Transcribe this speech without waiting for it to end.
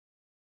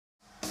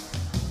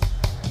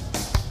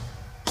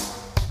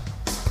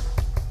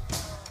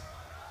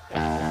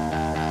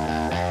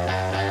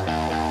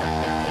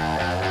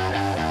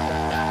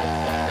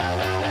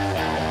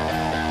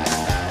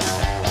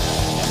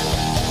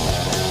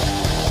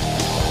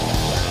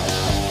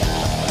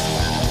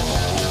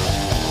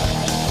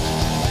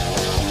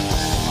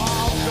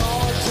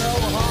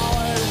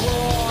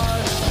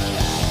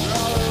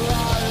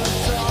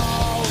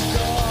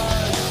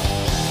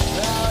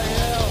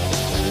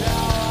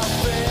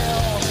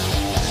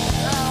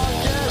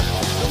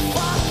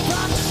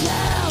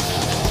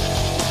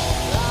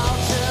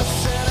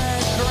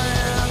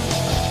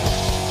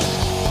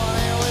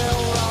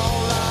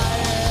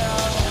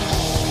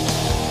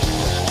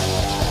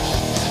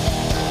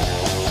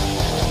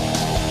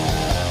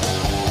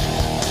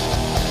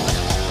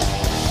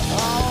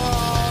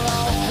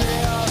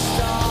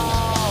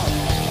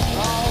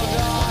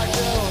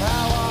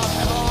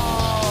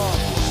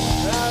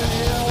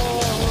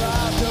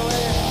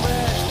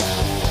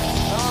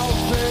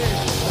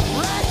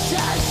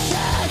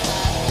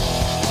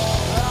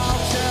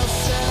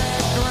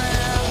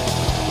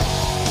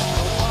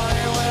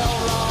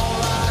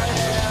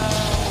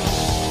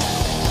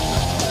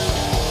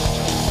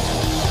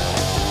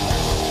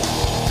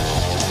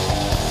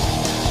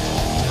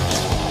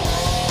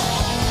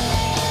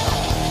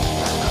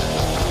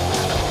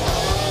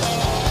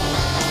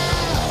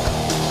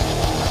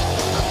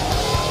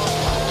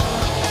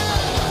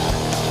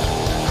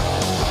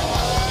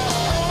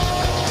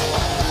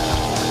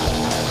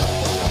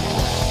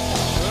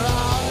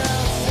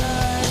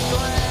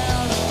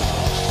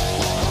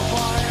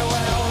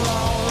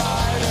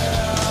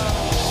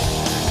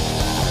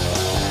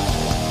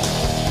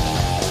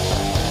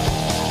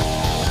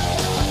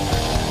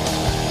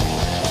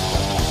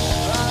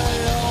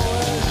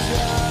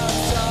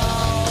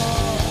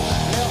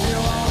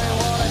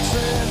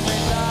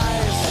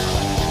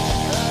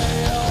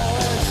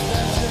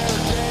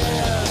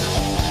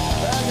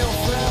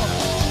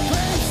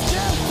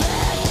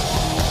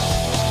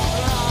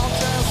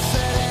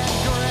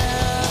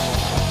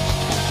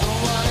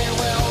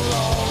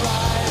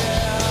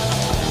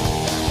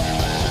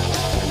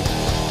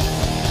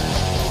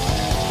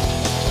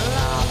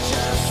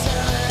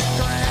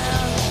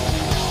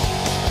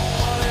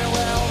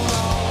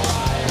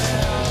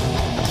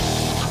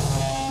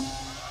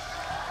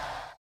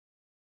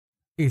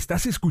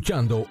Estás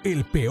escuchando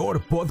el peor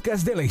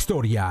podcast de la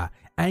historia,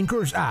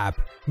 Anchor's App,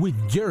 with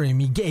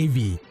Jeremy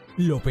Gavey.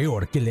 Lo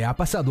peor que le ha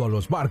pasado a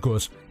los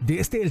barcos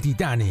desde el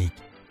Titanic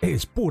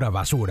es pura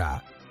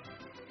basura.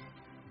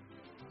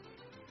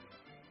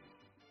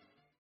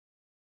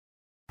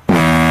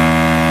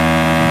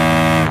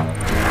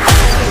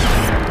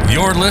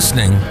 You're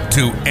listening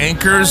to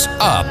Anchor's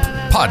Up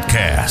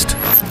podcast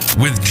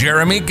with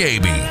Jeremy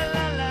Gavey.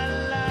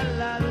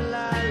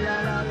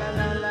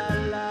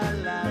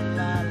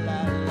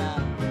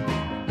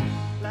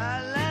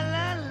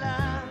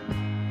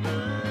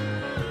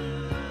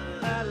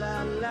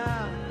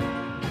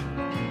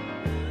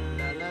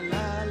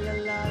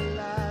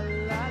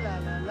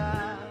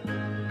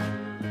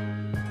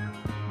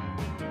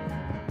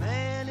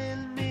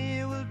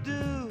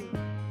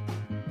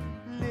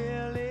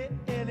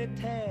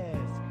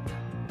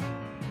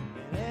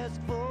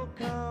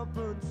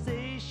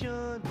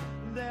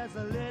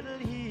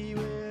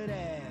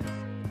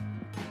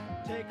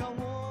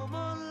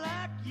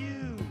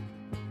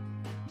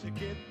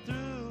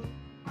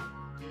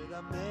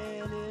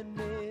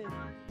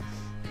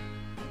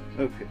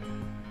 Okay.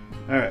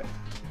 All right.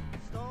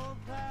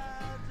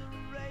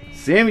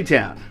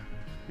 Sammytown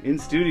in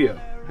studio.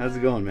 How's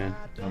it going, man?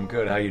 I'm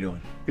good. How you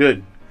doing?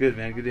 Good,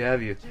 man. Good to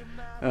have you.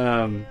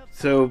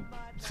 So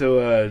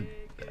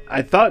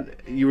I thought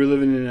you were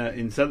living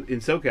in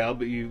SoCal,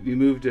 but you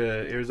moved to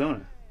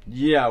Arizona.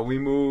 Yeah, we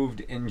moved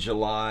in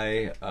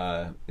July.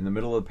 In the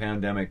middle of the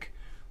pandemic,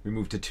 we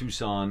moved to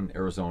Tucson,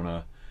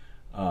 Arizona,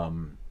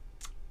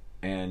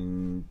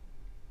 and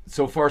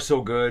so far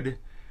so good.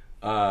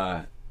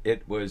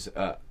 It was.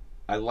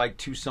 I like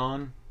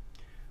Tucson.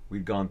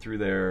 We'd gone through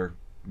there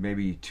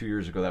maybe 2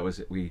 years ago. That was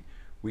it. We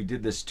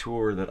did this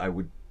tour that I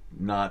would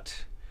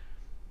not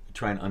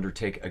try and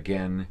undertake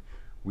again.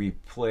 We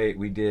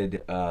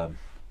did.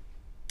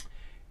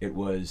 It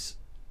was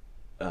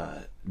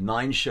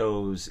 9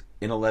 shows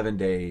in 11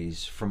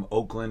 days from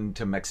Oakland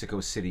to Mexico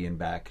City and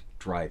back,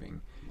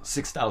 driving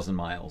 6,000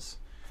 miles.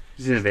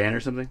 Is it in a van or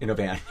something? In a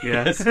van.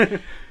 Yes.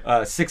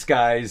 6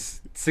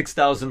 guys,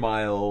 6,000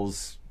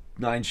 miles.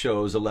 9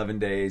 shows, 11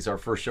 days. Our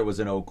first show was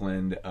in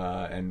Oakland,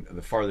 and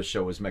the farthest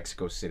show was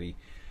Mexico City.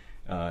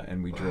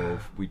 And we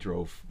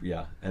drove,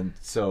 yeah. And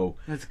so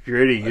that's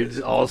gritty. You're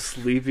just all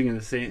sleeping in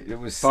the same. It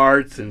was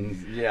farts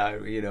and yeah,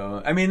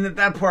 I mean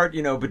that part,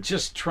 but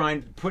just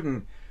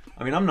putting.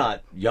 I mean, I'm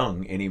not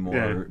young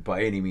anymore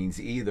by any means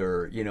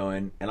either,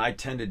 and I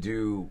tend to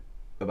do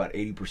about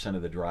 80%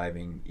 of the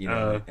driving,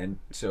 and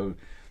so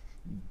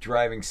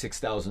driving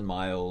 6,000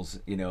 miles,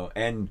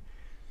 and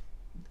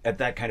at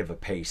that kind of a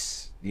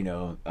pace,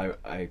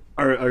 I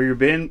are your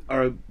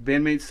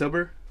bandmates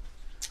sober?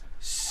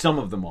 Some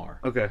of them are.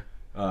 Okay.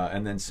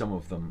 And then some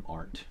of them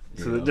aren't.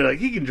 So they're like,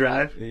 he can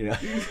drive.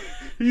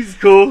 He's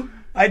cool.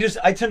 I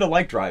tend to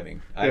like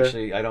driving.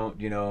 Actually, I don't.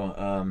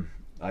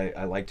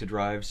 I like to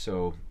drive,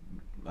 so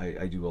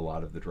I do a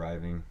lot of the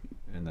driving,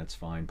 and that's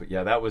fine. But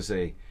yeah, that was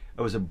a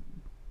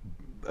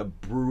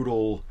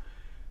brutal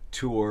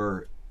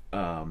tour.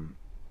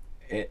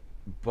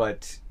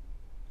 But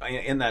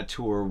in that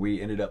tour,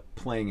 we ended up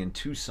playing in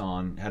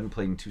Tucson. Hadn't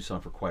played in Tucson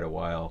for quite a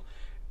while,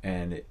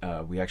 and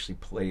we actually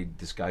played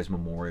this guy's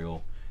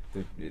memorial.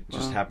 It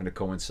just happened to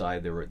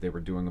coincide. They were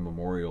doing a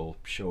memorial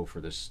show for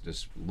this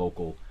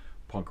local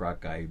punk rock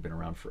guy who'd been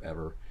around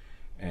forever,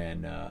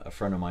 and a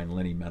friend of mine,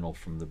 Lenny Mennel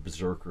from the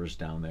Berserkers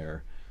down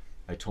there.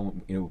 I told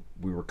him,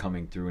 we were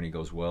coming through, and he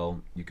goes,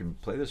 "Well, you can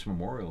play this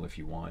memorial if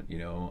you want,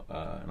 and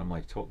I'm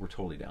like, "We're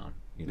totally down,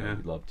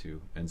 we'd love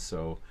to." And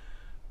so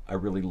I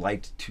really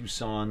liked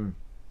Tucson,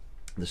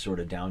 the sort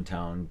of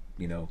downtown,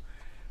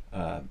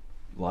 a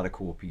lot of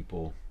cool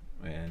people,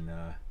 and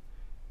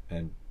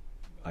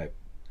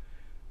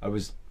I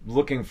was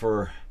looking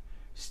for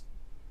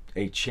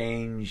a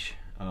change.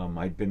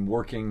 I'd been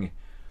working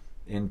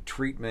in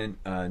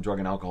treatment, drug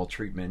and alcohol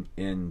treatment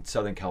in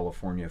Southern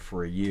California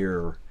for a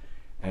year,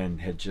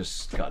 and had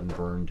just gotten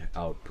burned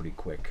out pretty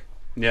quick.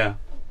 Yeah,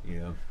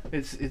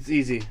 it's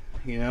easy,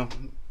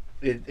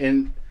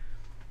 and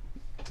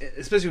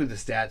especially with the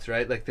stats,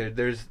 right? Like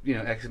there's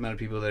X amount of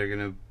people that are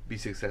going to be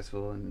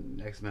successful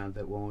and X amount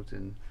that won't,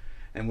 and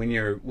when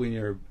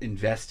you're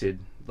invested,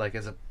 like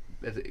as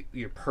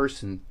your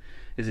person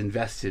is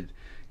invested,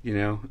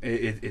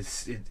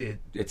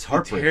 it's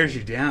heartbreaking. It tears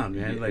you down,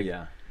 man.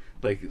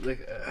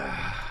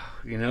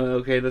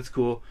 Okay, that's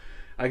cool.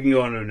 I can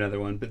go on to another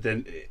one, but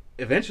then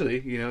eventually,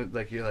 you're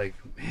like,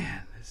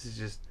 man, this is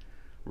just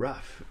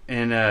rough,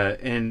 and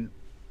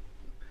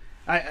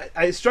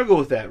I struggle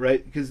with that,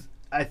 right? Because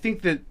I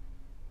think that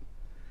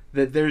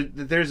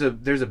there's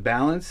a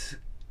balance.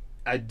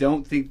 I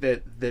don't think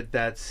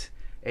that's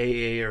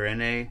AA or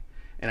NA,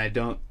 and I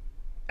don't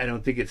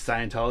think it's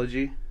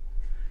Scientology.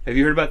 Have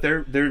you heard about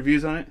their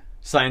views on it?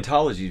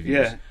 Scientology views?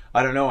 Yeah.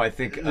 I don't know. I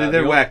think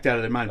they're whacked out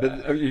of their mind.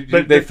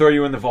 But they throw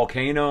you in the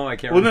volcano. I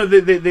can't. Well,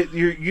 remember. No,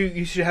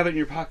 you should have it in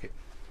your pocket.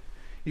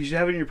 You should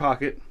have it in your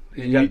pocket.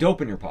 You got dope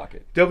in your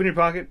pocket. Dope in your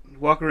pocket.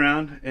 Walk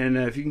around, and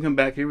if you can come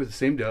back here with the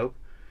same dope,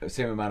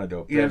 Same amount of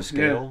dope. They have a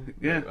scale.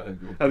 Yeah.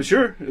 I'm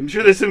sure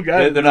there's some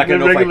guy. They're not going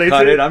to know if I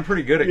cut it. I'm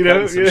pretty good at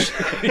cutting some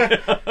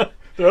shit.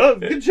 Oh,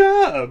 good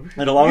job.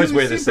 It'll always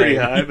weigh the same.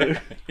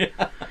 Pretty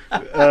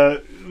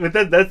high, but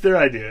that's their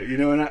idea,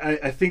 and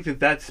I think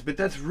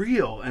that's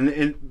real,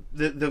 and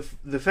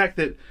the fact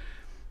that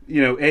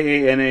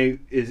AANA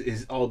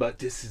is all about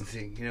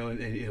distancing,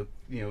 and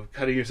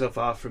cutting yourself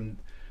off from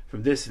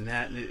this and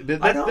that.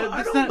 But I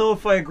don't know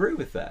if I agree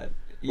with that,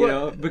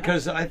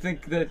 because I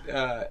think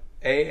that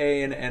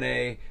AA and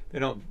NA, they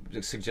don't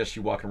suggest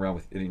you walking around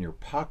with it in your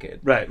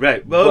pocket. Right.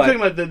 Well, I'm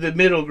talking about the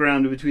middle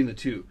ground between the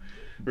two.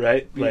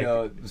 Right,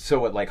 so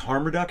what, like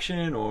harm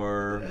reduction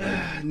or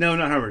no,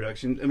 not harm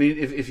reduction. I mean,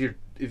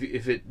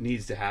 if it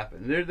needs to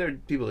happen, there are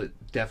people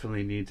that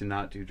definitely need to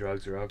not do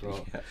drugs or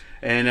alcohol,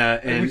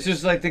 and which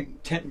is, I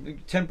think,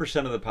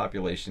 10% of the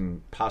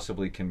population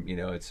possibly can.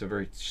 It's a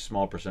very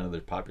small percent of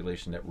the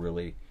population that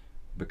really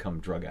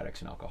become drug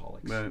addicts and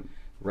alcoholics. Right. The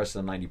rest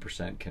of the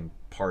 90% can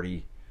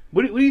party.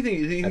 What do you think?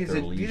 Do you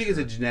think it's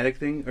a genetic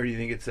thing, or do you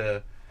think it's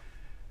a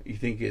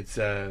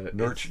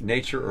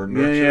nature or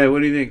nurture? Yeah.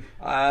 What do you think?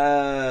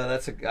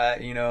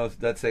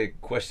 That's a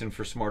question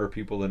for smarter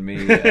people than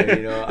me.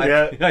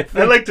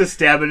 I like to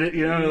stab at it.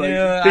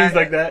 Things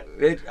like that.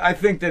 I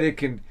think that it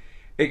can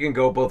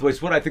go both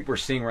ways. What I think we're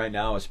seeing right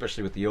now,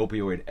 especially with the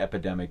opioid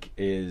epidemic,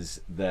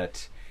 is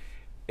that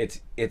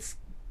it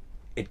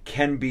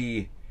can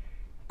be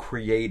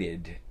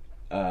created,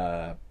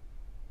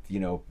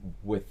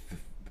 with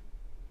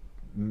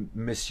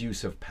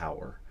misuse of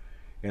power.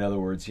 In other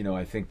words,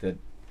 I think that,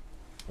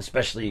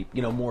 especially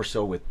more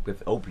so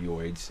with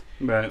opioids,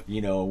 right?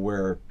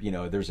 Where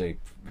there's a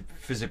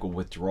physical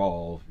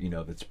withdrawal,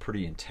 that's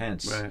pretty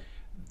intense, right,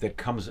 that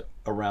comes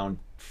around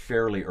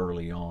fairly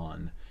early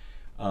on.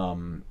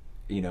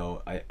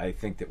 I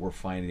think that we're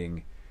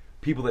finding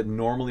people that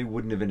normally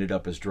wouldn't have ended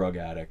up as drug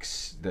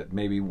addicts, that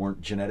maybe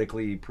weren't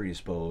genetically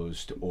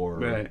predisposed or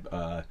right.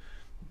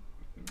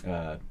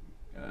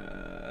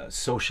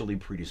 Socially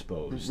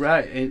predisposed,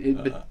 right?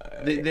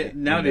 But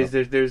nowadays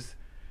there's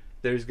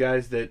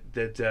guys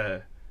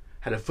that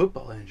had a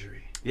football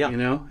injury, and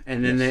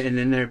then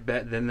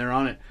they're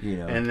on it,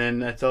 and then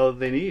that's all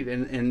they need,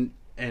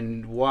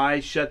 and why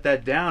shut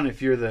that down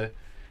if you're the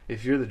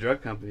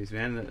drug companies,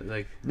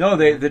 man? No,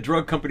 the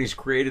drug companies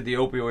created the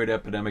opioid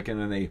epidemic, and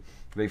then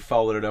they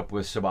followed it up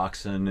with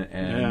Suboxone,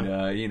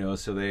 and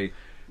so they.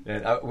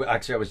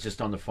 Actually, I was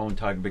just on the phone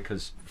talking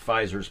because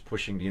Pfizer's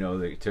pushing,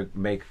 to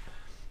make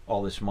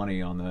all this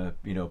money on the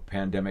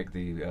pandemic,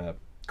 the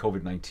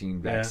COVID-19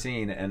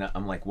 vaccine, and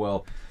I'm like,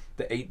 well,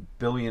 the $8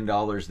 billion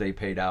they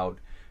paid out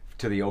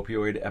to the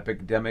opioid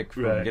epidemic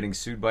from getting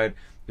sued by it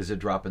is a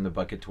drop in the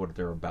bucket to what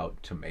they're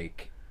about to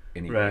make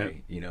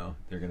anyway. Right.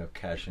 They're gonna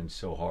cash in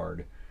so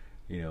hard.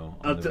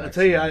 I'll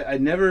tell you, I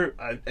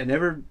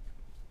never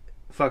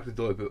fucked with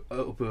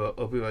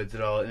opioids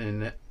at all,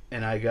 and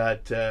I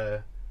got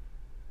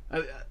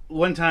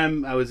one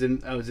time I was in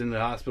the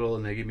hospital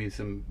and they gave me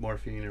some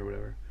morphine or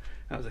whatever.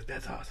 I was like,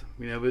 that's awesome,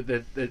 but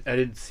that I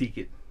didn't seek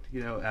it,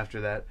 after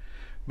that.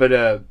 But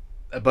a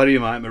buddy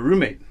of mine, my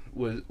roommate,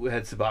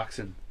 had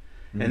Suboxone,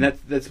 and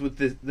that's what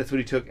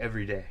he took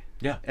every day.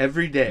 Yeah,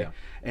 every day.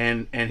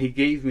 Yeah. And he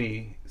gave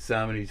me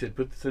some, and he said,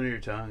 put this under your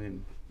tongue,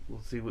 and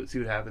we'll see what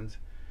happens.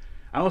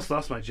 I almost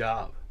lost my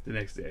job the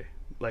next day.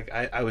 Like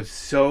I was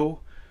so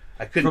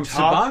I couldn't from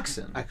talk.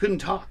 Suboxone. I couldn't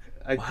talk.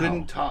 I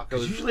couldn't talk.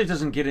 Because usually it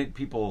doesn't get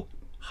people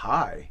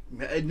high.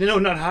 No,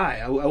 not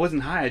high. I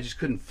wasn't high. I just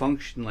couldn't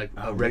function like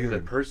a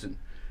regular person,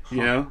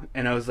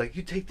 And I was like,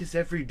 you take this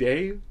every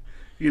day,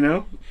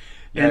 And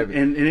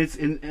it's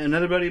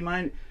another buddy of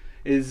mine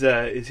is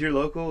here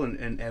local,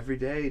 and every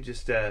day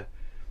just in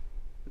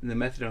the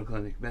methadone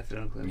clinic.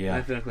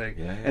 Yeah.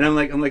 And I'm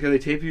like, are they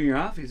taping you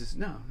off? He says,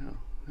 no,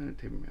 they're not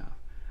taping me off.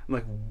 I'm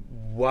like,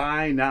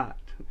 why not?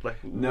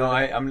 Like, no,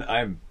 I'm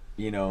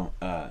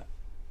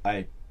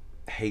I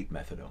hate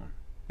methadone.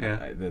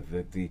 Yeah.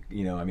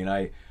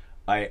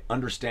 I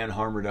understand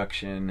harm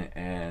reduction,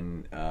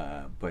 and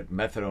but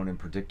methadone in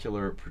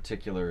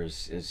particular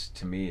is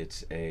to me,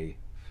 it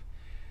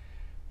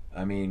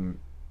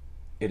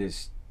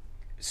is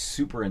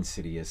super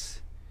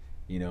insidious,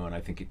 and I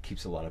think it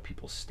keeps a lot of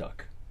people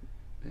stuck.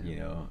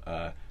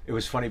 Yeah. It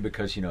was funny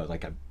because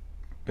I've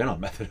been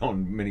on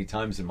methadone many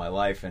times in my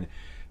life, and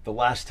the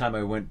last time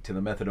I went to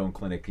the methadone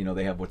clinic,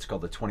 they have what's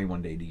called the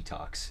 21-day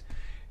detox.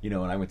 And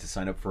I went to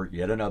sign up for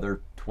yet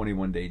another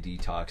 21-day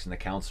detox, and the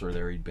counselor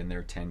there, he'd been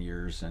there 10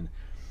 years, and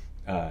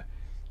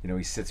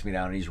he sits me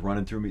down and he's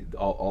running through me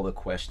all the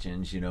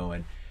questions,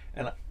 and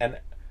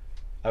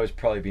I was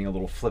probably being a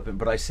little flippant,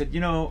 but I said,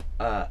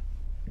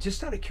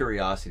 just out of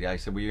curiosity, I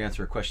said, will you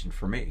answer a question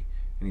for me?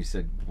 And he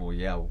said, well,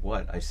 yeah,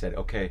 what? I said,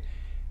 okay,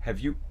 have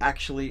you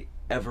actually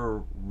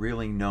ever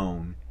really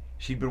known,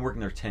 she'd been working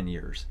there 10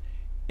 years,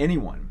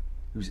 anyone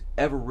who's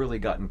ever really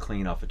gotten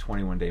clean off a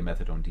 21-day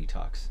methadone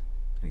detox?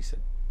 And he said,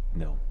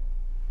 no.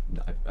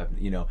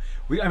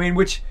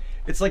 Which,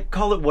 it's like,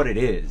 call it what it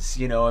is,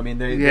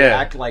 they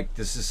act like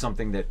this is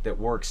something that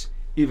works,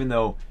 even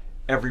though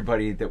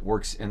everybody that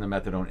works in the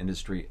methadone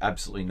industry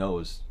absolutely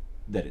knows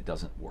that it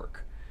doesn't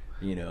work.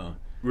 You know,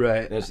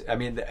 Right. I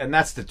mean, and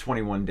that's the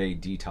 21-day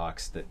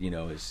detox that, you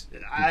know, is.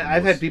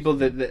 I've had people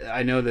that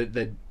I know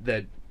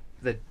that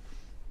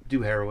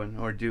do heroin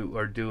or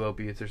do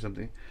opiates or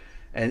something,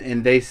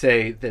 and they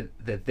say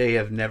that they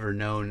have never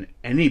known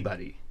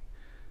anybody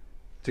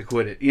to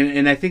quit it. You know,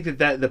 and I think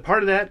that the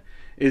part of that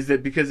is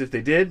that because if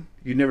they did,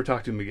 you'd never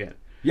talk to them again.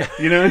 Yeah,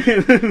 you know.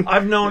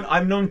 I've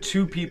known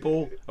 2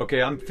 people.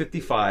 Okay, I'm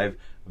 55.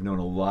 I've known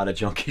a lot of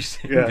junkies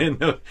in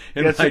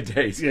my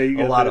days.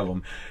 Yeah, a lot of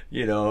them,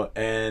 you know.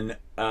 And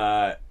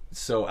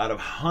so out of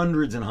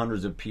hundreds and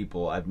hundreds of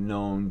people, I've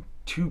known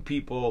 2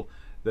 people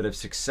that have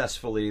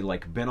successfully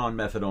like been on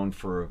methadone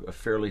for a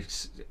fairly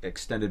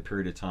extended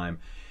period of time,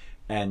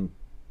 and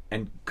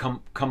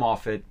come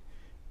off it,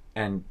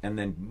 and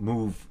then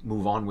move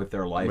on with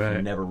their life,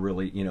 and never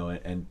really, you know,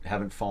 and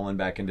haven't fallen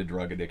back into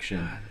drug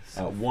addiction.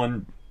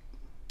 One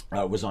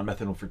was on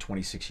methadone for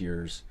 26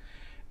 years.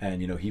 And,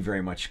 you know, he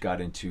very much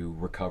got into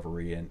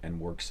recovery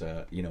and works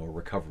a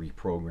recovery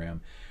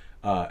program.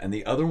 And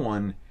the other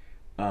one,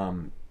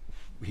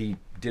 he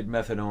did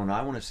methadone,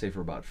 I want to say, for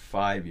about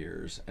 5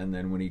 years. And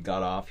then when he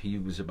got off, he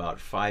was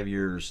about 5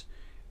 years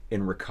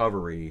in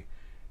recovery.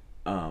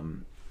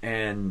 And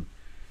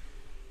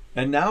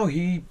now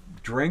he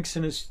drinks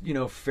and is, you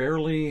know,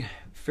 fairly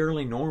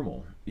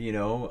normal,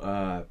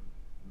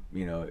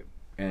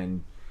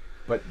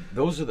 but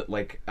those are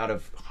like out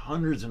of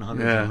hundreds and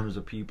hundreds and hundreds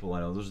of people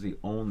I know, those are the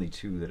only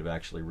 2 that have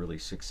actually really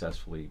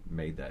successfully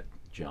made that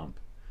jump.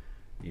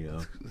 You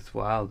know, it's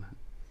wild.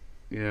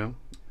 You know,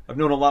 I've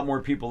known a lot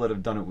more people that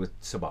have done it with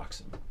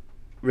Suboxone.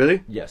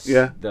 Really? Yes.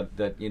 Yeah.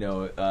 That you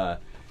know,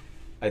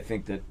 I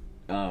think that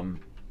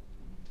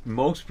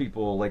most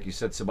people, like you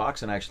said,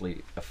 Suboxone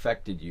actually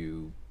affected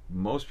you.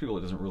 Most people,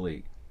 it doesn't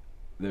really.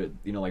 You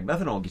know, like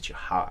methadone will get you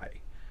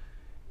high.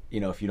 You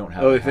know, if you don't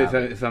have. Oh,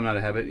 if I'm not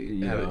a habit,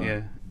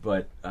 yeah.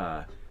 But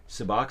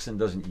Suboxone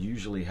doesn't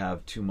usually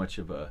have too much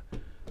of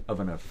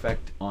an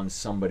effect on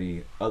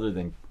somebody other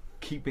than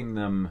keeping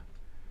them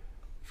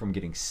from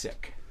getting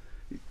sick.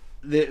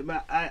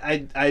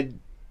 I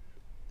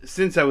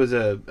since I was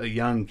a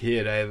young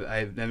kid, I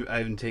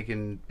haven't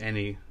taken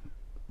any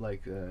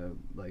like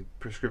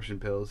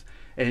prescription pills,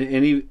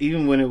 and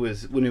even when it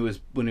was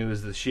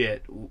the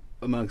shit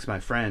amongst my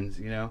friends,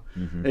 you know,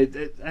 I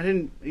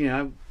didn't, you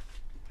know.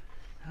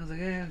 I was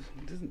like, I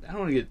don't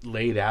want to get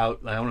laid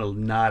out. I don't want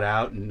to nod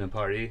out in a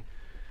party.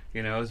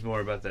 You know, it was more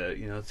about the,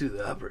 you know, let's do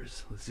the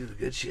uppers. Let's do the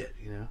good shit,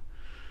 you know.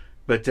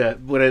 But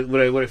what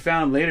I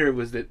found later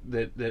was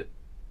that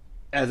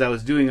as I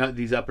was doing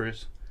these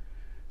uppers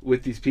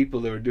with these people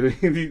that were doing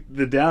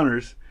the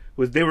downers,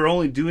 was they were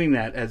only doing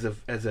that as a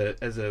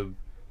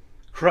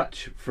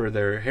crutch for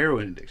their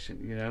heroin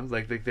addiction, you know?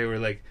 Like they were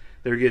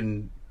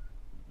getting,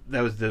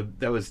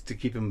 that was to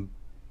keep them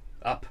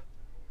up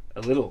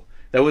a little.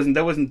 That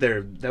wasn't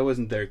their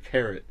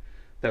carrot.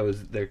 That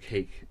was their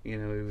cake. You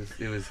know,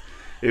 it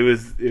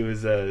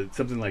was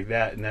something like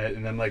that.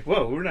 And I'm like,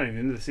 whoa, we're not even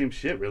into the same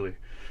shit, really.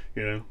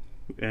 You know,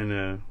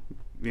 and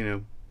you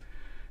know,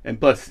 and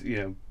plus,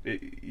 you know,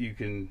 you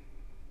can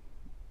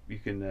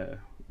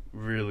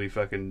really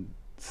fucking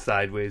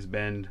sideways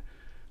bend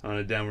on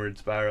a downward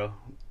spiral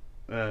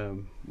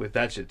with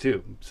that shit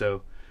too.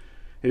 So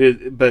it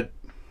is, but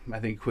I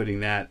think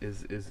quitting that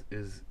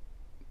is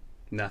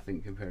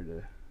nothing compared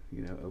to,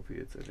 you know,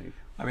 opiates, I think.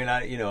 I mean,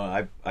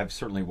 I've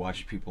certainly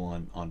watched people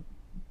on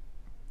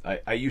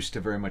I used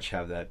to very much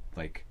have that,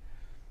 like,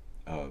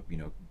 you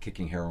know,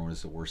 kicking heroin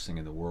is the worst thing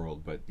in the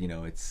world, but, you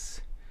know,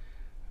 it's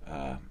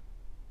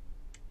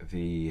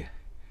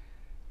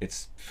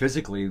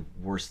physically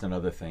worse than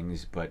other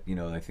things, but, you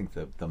know, I think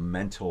the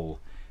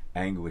mental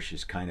anguish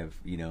is kind of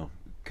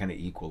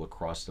equal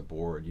across the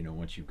board. You know,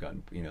 once you've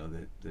gotten, you know,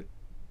 that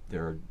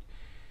there are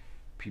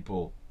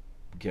people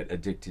get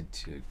addicted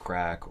to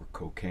crack or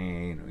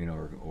cocaine, you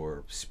know,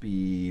 or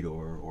speed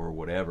or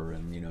whatever,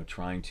 and, you know,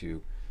 trying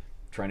to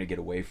get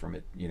away from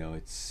it, you know,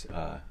 it's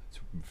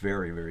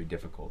very, very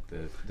difficult.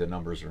 The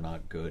numbers are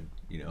not good,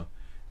 you know.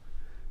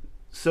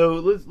 So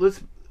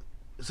let's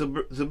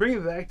bring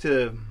it back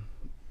to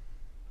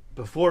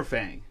before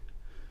Fang.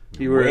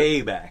 You were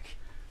way back.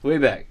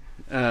 What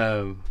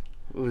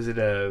was it?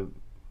 What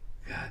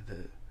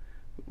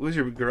was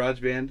your garage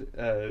band?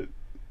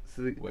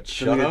 What,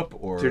 Shut Up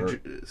or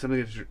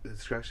something of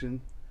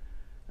destruction?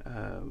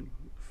 God,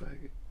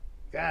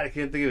 I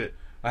can't think of it.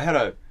 I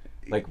had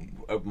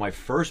my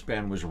first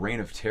band was Reign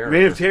of Terror.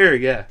 Reign of Terror,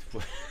 yeah,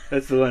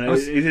 that's the one. It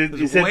was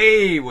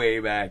way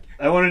back.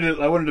 I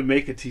wanted to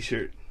make a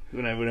T-shirt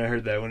when I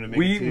heard that. I wanted to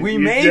make. We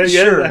made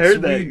shirts. I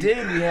heard that. We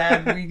did.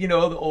 We you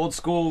know, the old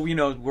school, you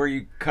know, where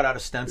you cut out a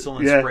stencil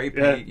and spray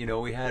paint. Yeah. You know,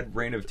 we had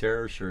Reign of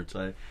Terror shirts.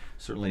 I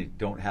certainly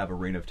don't have a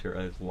Reign of Terror.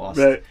 I've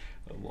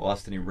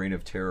lost any Reign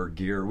of Terror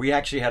gear. We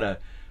actually had a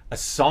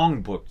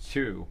song book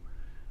too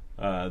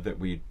that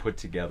we put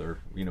together.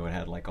 You know, it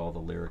had like all the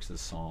lyrics of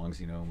the songs.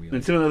 You know,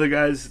 and some of the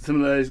guys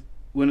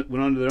went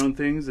on to their own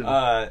things.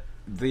 And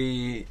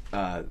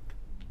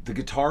the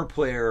guitar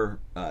player,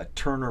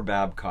 Turner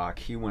Babcock,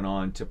 he went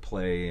on to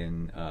play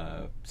in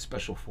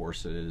Special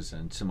Forces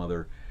and some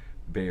other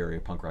Bay Area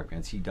punk rock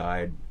bands. He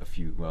died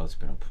it's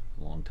been a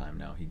long time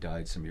now. He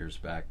died some years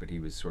back, but he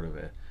was sort of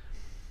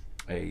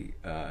a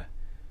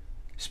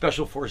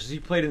Special Forces. He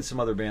played in some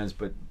other bands,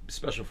 but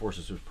Special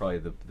Forces was probably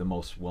the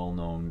most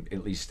well-known,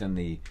 at least in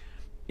the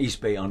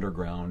East Bay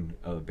underground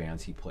of the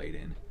bands he played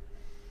in.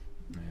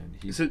 And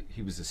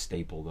he was a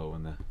staple, though,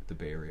 in the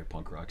Bay Area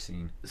punk rock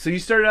scene. So you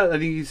started out, I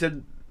think you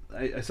said,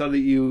 I saw that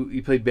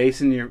you played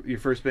bass in your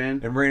first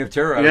band. In Reign of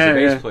Terror, I was a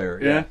bass player.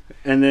 Yeah.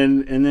 And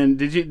then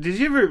did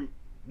you ever,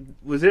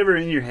 was it ever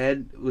in your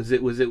head, was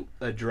it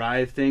a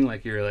drive thing?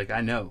 Like you're like,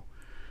 I know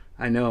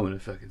I'm gonna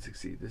fucking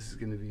succeed. This is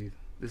gonna be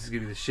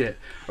the shit.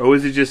 Or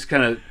was it just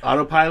kind of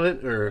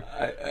autopilot? Or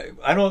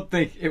I don't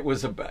think it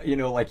was about,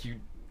 like you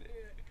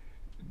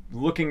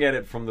looking at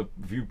it from the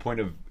viewpoint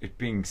of it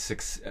being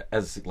success.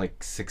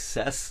 Like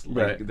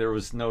right. There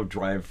was no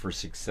drive for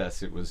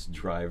success. It was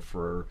drive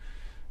for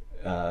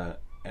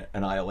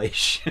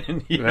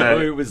annihilation.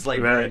 It was like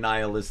very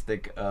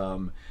nihilistic.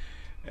 But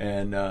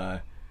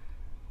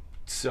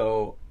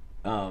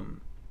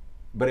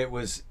it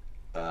was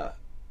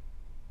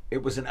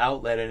an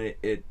outlet, and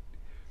it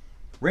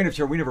Reign of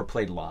Terror, we never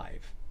played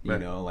live.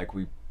 Like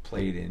we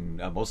played in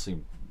mostly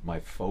my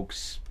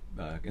folks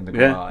in the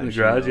garage. In the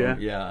garage,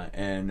 yeah.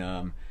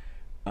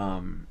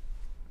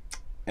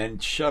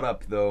 And Shut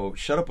Up, though.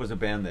 Shut Up was a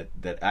band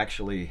that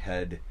actually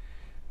had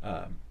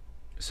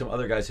some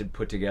other guys had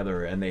put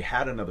together, and they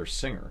had another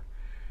singer.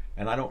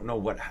 And I don't know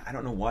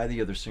why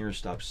the other singer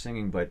stopped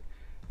singing, but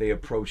they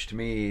approached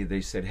me.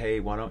 They said, "Hey,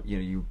 why don't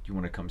you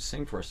want to come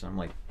sing for us?" And I'm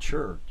like,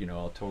 "Sure,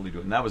 I'll totally do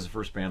it." And that was the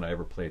first band I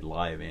ever played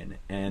live in,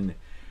 and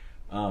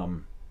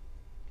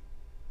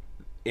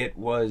it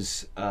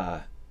was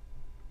I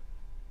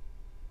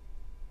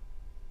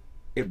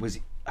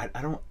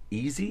don't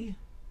easy.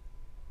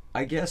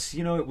 I guess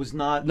it was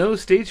not no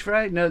stage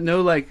fright.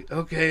 No like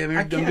okay.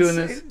 I'm doing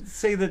this.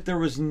 Say that there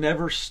was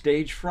never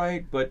stage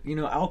fright, but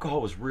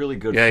alcohol was really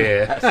good.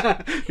 Yeah. For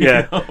us.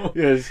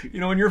 Yes.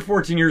 When you're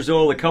 14 years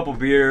old, a couple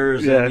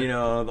beers, and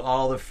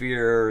all the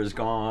fear is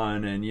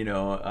gone, and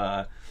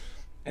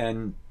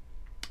and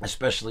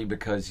especially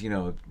because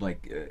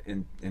like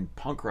in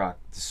punk rock,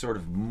 it's sort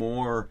of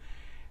more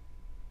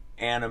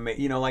anime,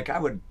 like I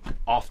would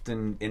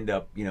often end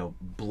up,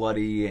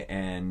 bloody,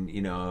 and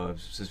I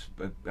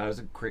was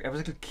a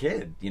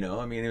kid,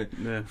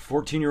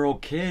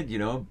 14-year-old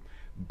kid,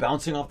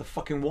 bouncing off the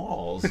fucking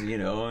walls,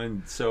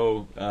 and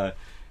so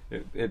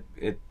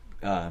it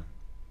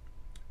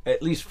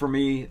at least for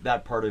me,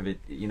 that part of it,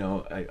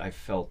 I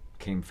felt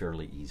came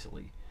fairly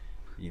easily,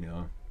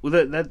 Well,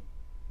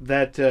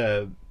 that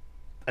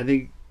I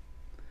think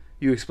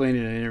you explained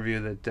in an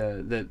interview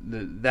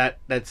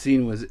that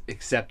scene was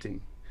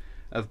accepting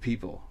of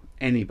people,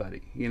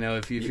 anybody,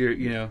 if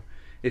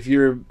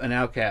you're an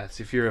outcast,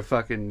 if you're a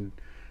fucking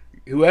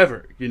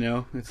whoever,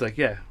 it's like,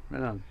 yeah,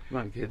 right on, come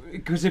on, kid.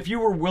 Because if you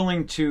were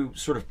willing to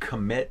sort of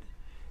commit,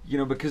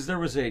 because there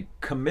was a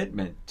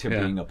commitment to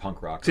being a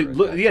punk rocker,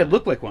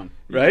 look like one,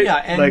 right? Yeah,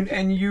 and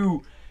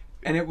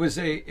it was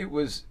a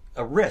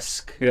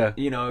risk. Yeah,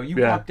 you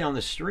walk down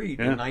the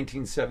street in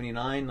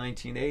 1979,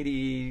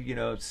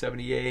 1980,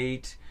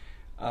 78,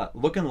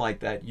 looking like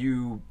that,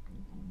 you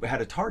had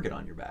a target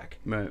on your back,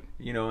 right?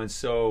 And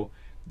so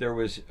there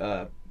was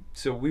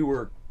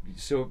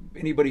so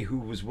anybody who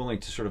was willing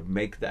to sort of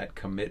make that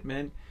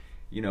commitment,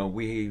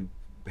 we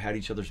had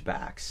each other's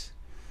backs.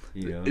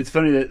 It's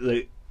funny that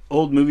like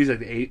old movies, like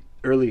the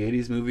early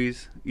 80s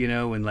movies,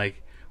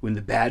 when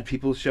the bad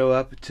people show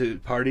up to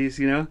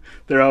parties,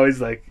 they're always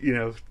like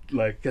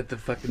got the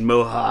fucking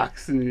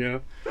mohawks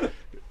and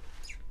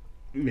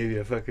maybe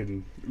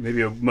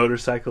a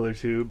motorcycle or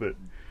two, but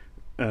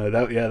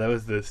that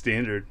was the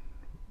standard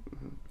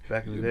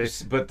back in the day.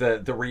 But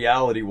the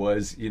reality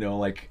was,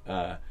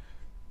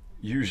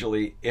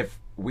 usually if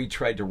we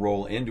tried to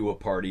roll into a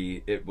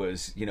party, it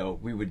was,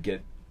 we would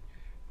get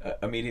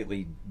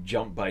immediately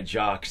jumped by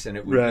jocks, and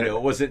it would,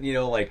 it wasn't,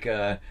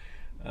 at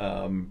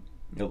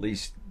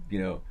least,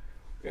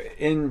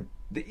 in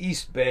the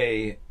East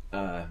Bay,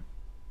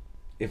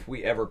 if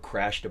we ever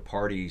crashed a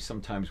party,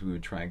 sometimes we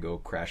would try and go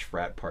crash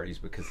frat parties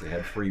because they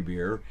had free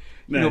beer.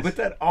 Nice. But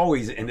that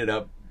always ended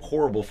up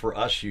horrible for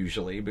us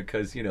usually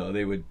because,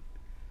 they would...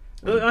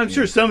 I'm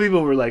sure some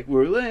people were like,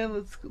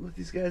 let's let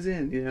these guys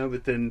in,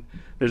 but then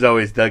there's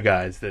always the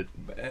guys that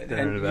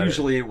and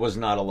usually it was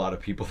not a lot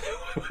of people.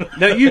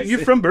 Now, you're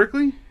from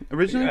Berkeley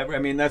originally? I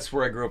mean, that's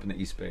where I grew up in the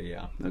East Bay,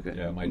 yeah. Okay.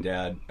 Yeah, my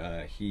dad,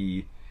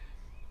 he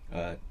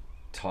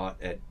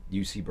taught at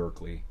UC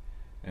Berkeley,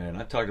 and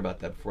I've talked about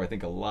that before. I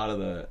think a lot of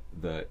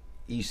the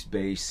East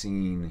Bay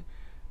scene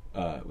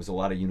was a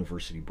lot of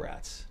university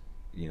brats.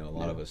 A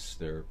lot of us,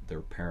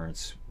 their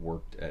parents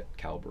worked at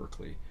Cal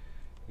Berkeley,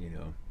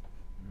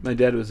 My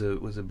dad was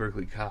a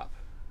Berkeley cop.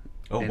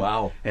 Oh,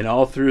 wow! And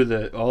all through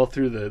the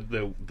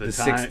time,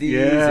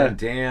 60s, and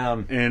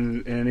damn,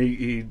 and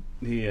he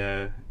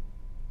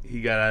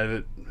got out of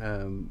it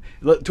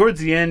Towards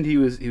the end, he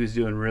was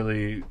doing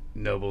really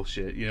noble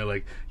shit, you know,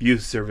 like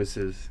youth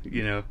services,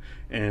 you know,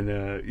 and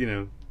you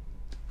know,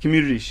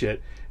 community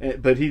shit.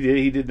 But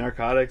he did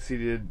narcotics, he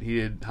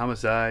did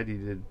homicide,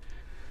 and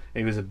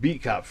he was a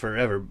beat cop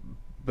forever.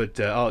 But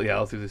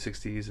all through the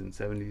 '60s and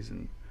 '70s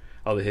and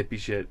all the hippie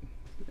shit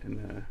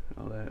and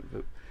all that.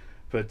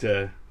 But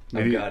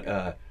maybe I've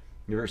got.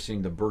 You ever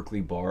seen the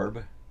Berkeley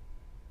Barb?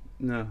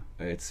 No.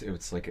 It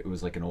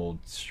was like an old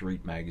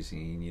street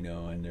magazine, you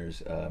know. And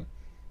there's I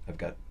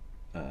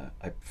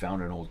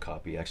found an old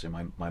copy.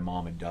 Actually, my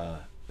mom had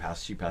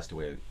passed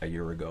away a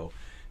year ago,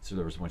 so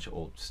there was a bunch of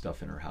old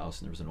stuff in her house,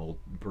 and there was an old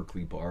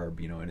Berkeley Barb,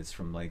 you know, and it's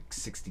from like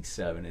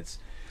 '67. It's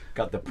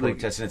got the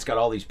protests, and it's got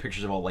all these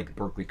pictures of all like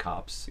Berkeley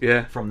cops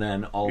from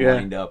then all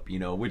lined up, you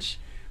know, which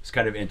was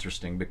kind of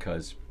interesting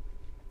because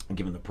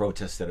given the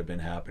protests that have been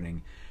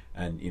happening,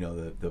 and you know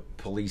the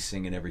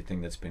policing and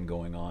everything that's been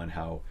going on,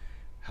 how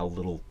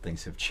little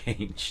things have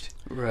changed,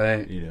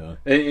 right? You know,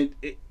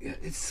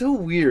 it's so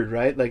weird,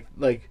 right?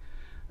 Like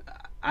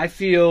I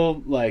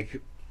feel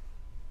like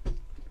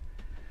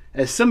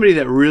as somebody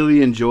that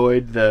really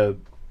enjoyed the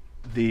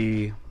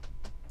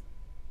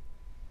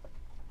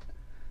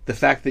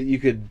fact that you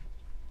could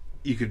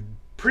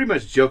pretty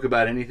much joke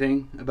about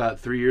anything about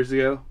 3 years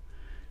ago,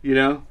 you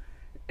know,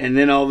 and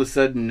then all of a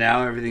sudden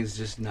now everything's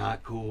just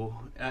not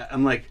cool.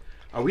 I'm like,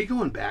 are we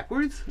going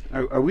backwards?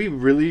 Are we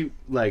really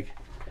like?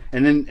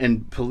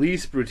 And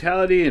police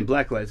brutality and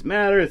Black Lives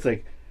Matter. It's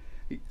like,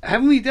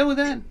 haven't we dealt with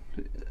that?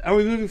 Are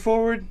we moving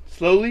forward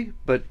slowly?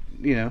 But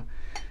you know,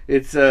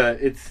 it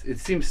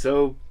seems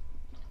so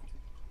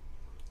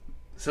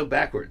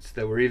backwards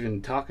that we're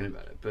even talking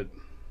about it.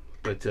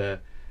 But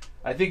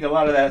I think a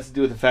lot of that has to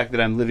do with the fact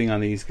that I'm living on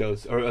the East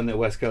Coast or on the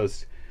West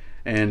Coast,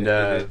 and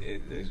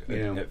you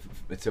know,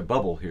 it's a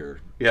bubble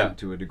here, yeah,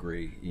 to a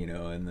degree, you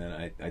know. And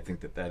then I think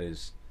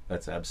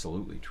that's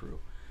absolutely true.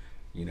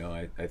 You know,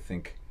 I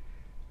think.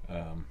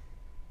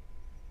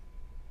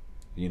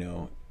 You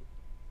know,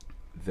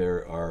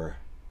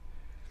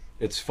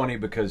 it's funny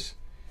because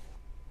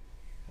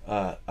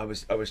I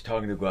was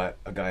talking to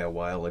a guy a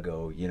while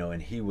ago, you know,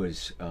 and he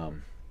was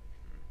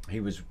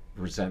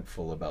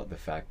resentful about the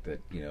fact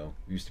that, you know,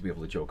 we used to be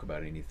able to joke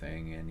about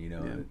anything, and you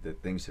know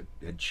that things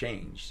had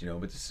changed, you know.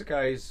 But this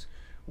guy's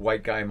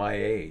white guy my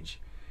age,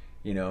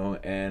 you know,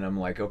 and I'm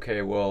like,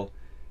 okay, well,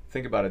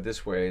 think about it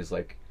this way: is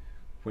like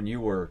when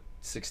you were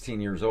 16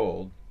 years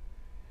old.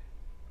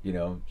 You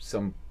know,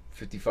 some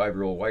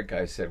 55-year-old white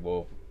guy said,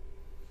 well,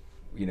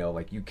 you know,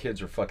 like, you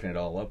kids are fucking it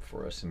all up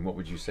for us. And what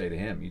would you say to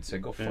him? You'd say,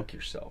 go fuck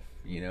yourself,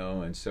 you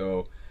know? And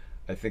so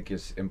I think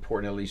it's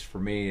important, at least for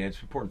me, and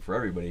it's important for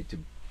everybody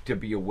to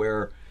be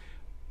aware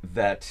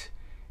that,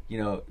 you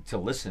know, to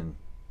listen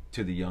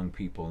to the young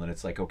people. And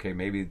it's like, okay,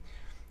 maybe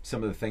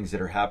some of the things that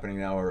are happening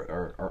now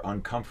are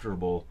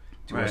uncomfortable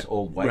to us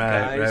old white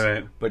guys.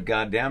 Right. But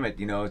God damn it,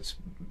 you know,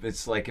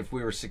 it's like if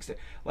we were 16,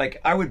 like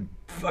I would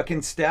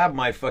fucking stab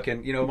my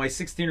fucking, you know, my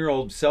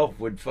 16-year-old self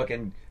would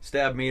fucking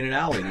stab me in an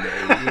alley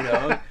today, you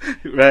know,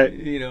 right?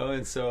 You know,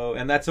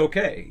 and that's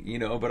okay, you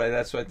know. But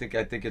that's why I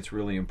think it's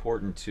really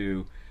important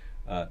to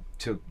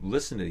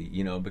listen to,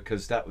 you know,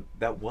 because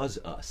that was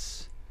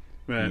us,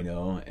 right? You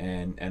know,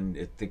 and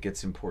I think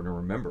it's important to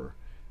remember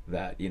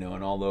that, you know.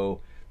 And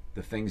although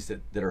the things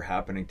that are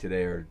happening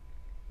today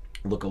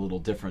look a little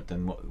different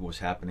than what was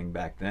happening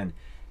back then,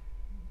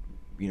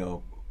 you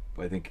know,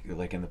 I think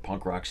like in the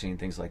punk rock scene,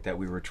 things like that,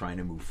 we were trying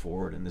to move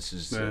forward, and this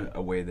is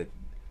a way that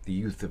the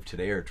youth of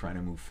today are trying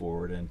to move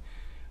forward, and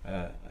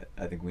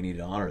I think we need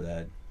to honor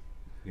that,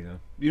 you know.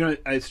 You know,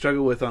 I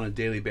struggle with on a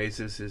daily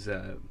basis is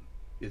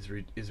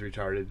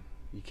retarded.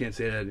 You can't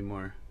say that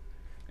anymore.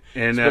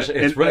 And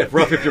it's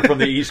rough if you're from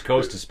the East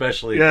Coast,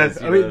 especially.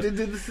 Yes, I mean,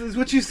 this is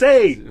what you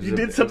say. You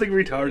did something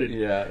retarded.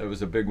 Yeah, it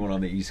was a big one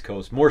on the East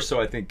Coast. More so,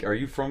 I think. Are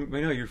you from?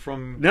 You know, you're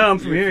from. No, I'm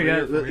from here.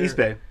 Yeah, East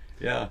Bay.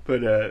 Yeah,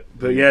 but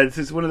yeah, it's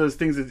just one of those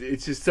things that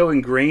it's just so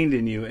ingrained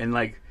in you, and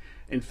like,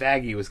 and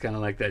faggy was kind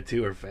of like that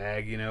too, or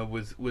fag, you know,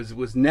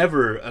 was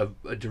never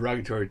a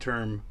derogatory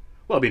term.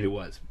 Well, I mean, it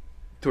was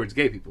towards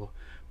gay people,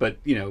 but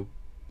you know,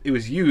 it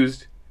was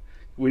used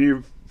when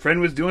your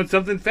friend was doing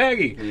something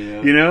faggy,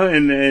 you know,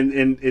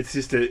 and it's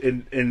just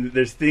and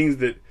there's things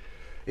that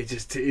it's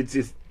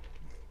just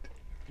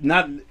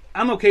not.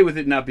 I'm okay with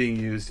it not being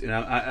used, and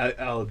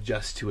I'll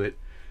adjust to it.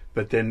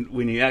 But then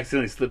when you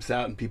accidentally slips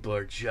out and people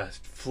are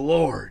just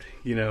floored,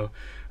 you know,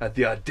 at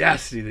the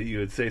audacity that you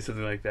would say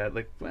something like that,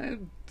 like,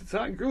 man, that's how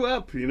I grew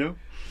up, you know.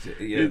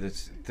 Yeah,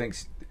 that's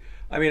thanks.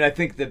 I mean, I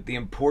think that the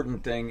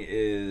important thing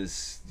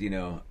is, you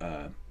know,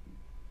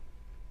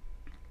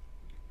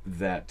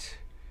 that.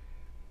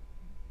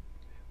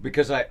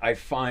 Because I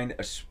find,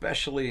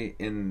 especially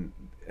in,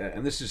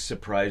 and this is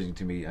surprising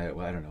to me, I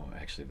don't know,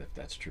 actually,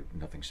 that's true.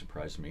 Nothing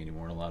surprises me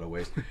anymore in a lot of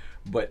ways.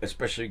 But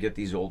especially you get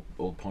these old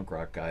punk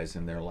rock guys,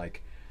 and they're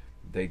like,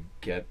 they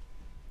get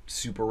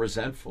super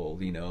resentful,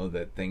 you know,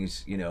 that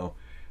things, you know,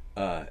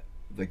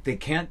 like they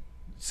can't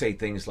say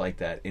things like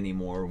that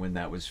anymore when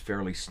that was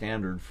fairly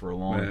standard for a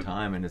long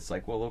time. And it's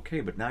like, well,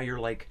 okay, but now you're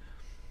like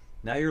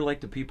now you're like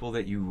the people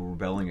that you were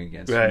rebelling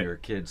against Right. when you were a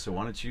kid. So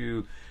why don't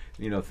you,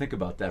 think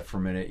about that for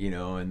a minute,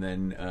 and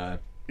then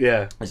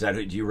Yeah.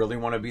 do you really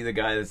want to be the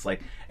guy that's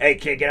like, hey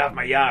kid, get off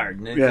my yard?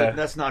 And it's Yeah. like,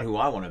 that's not who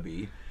I want to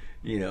be.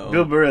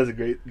 Bill Burr has a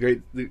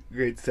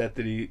great set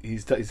that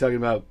he's talking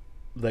about,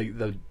 like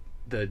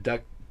the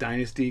Duck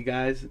Dynasty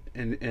guys,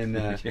 and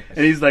Yes.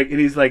 and he's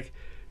like,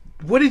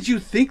 what did you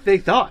think they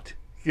thought?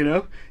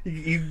 You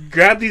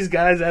grab these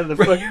guys out of the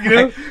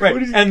fucking,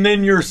 right. And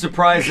then you're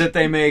surprised that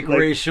they make Like,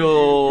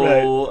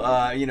 racial,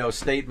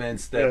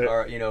 statements that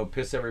are,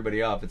 piss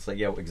everybody off. It's like,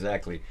 yeah,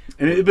 exactly.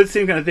 but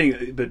same kind of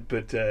thing,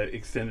 but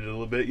extended a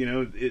little bit.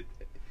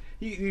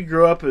 You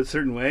grow up a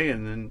certain way,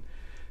 and then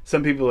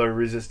some people are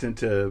resistant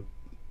to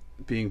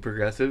being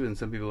progressive, and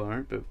some people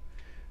aren't. But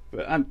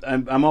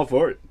I'm all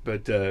for it.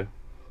 But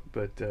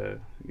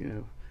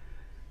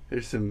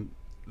there's some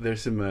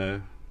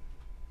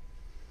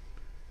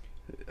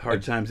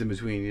hard times in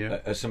between.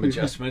 Some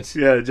adjustments.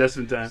 Yeah,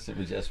 adjustment time. Some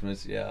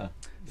adjustments. Yeah.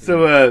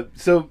 So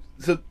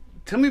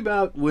tell me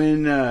about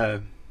when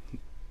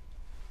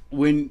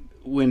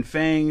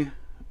Fang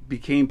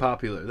became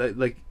popular.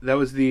 That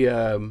was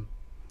the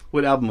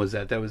what album was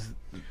that? That was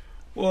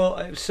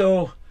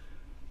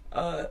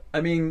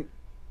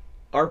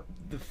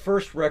the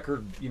first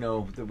record,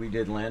 that we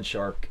did,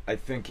 Landshark. I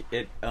think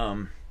it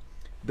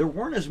there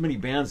weren't as many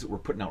bands that were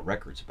putting out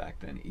records back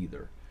then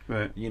either.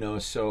 right.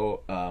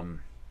 So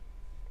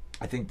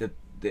I think that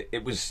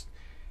it was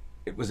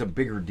a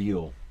bigger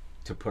deal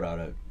to put out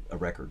a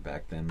record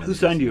back then. Who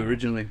signed you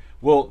originally?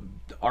 Well,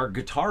 our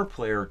guitar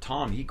player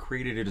Tom, he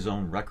created his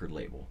own record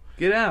label.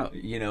 Get out.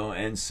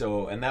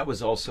 And that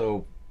was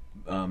also,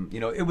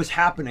 it was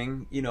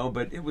happening,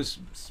 but it was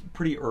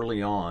pretty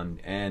early on,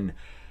 and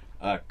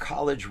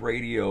college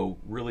radio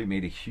really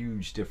made a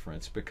huge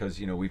difference because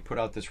we put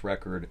out this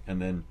record,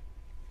 and then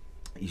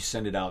you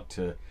send it out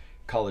to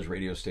college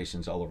radio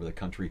stations all over the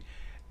country,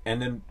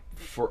 and then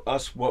for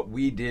us, what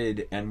we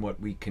did and what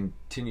we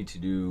continue to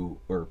do,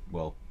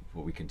 what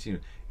we continue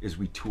is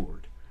we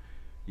toured.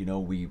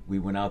 We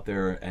went out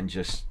there and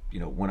just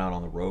went out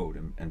on the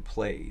road and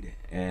played,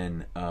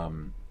 and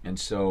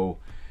so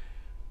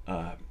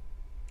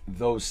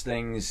those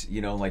things,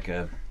 like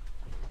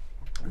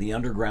the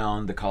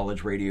underground, the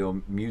college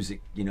radio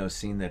music,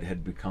 scene that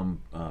had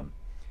become a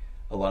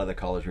lot of the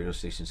college radio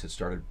stations had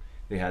started.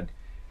 They had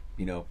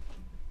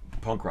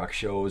punk rock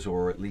shows,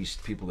 or at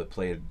least people that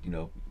played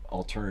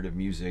alternative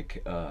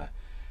music. I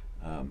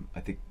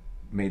think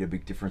made a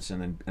big difference,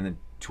 and then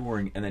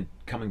touring, and then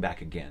coming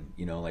back again.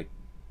 Like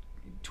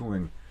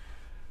touring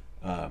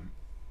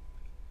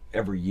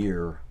every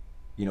year.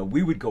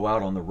 We would go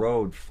out on the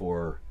road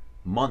for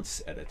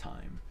months at a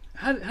time.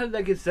 How did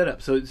that get set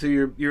up? So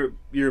you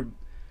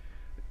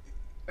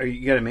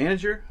got a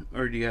manager,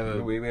 or do you have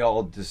a? We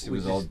all just it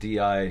was all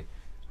DIY.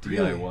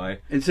 Really?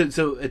 And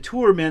so a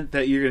tour meant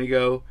that you're going to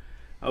go.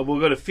 We'll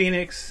go to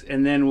Phoenix,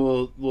 and then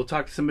we'll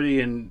talk to somebody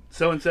in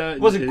so and so.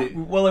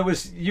 Well, it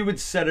was you would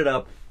set it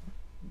up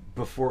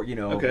before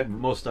Okay.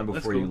 most time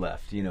before cool. you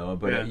left,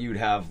 but you'd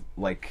have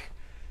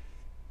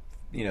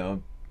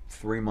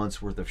 3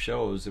 months worth of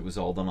shows. It was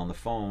all done on the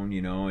phone,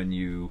 and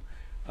you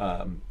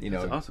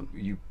That's awesome.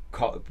 You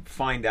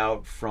find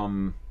out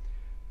from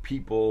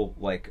people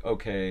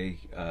okay,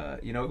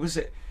 it was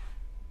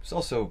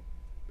also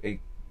a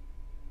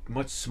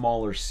much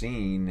smaller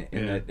scene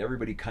in that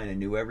everybody kind of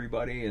knew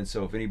everybody, and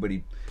so if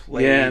anybody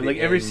played,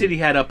 every city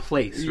had a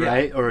place,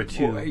 right, or a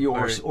two,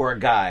 or a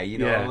guy,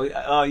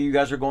 oh, you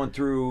guys are going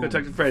through Go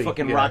talk to Freddie.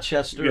 fucking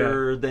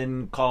Rochester,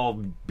 then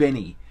call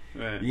Benny,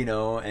 right.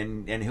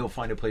 and he'll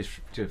find a place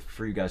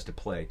for you guys to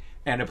play,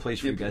 and a place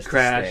for you guys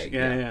crash. to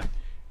stay.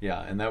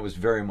 Yeah, and that was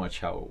very much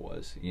how it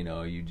was.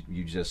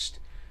 You just,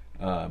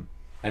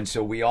 and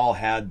so we all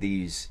had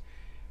these,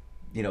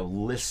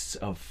 lists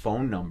of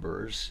phone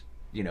numbers,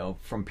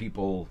 from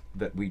people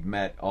that we'd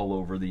met all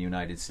over the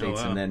United States.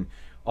 Oh, wow. And then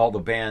all the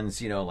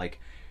bands,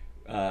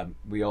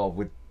 we all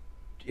would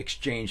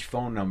exchange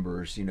phone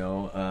numbers,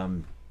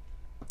 and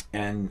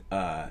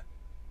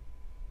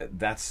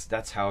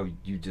that's how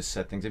you just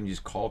set things up. You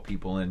just call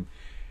people, and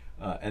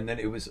then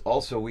it was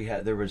also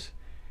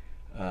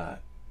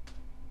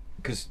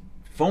because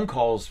phone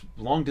calls,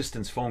 long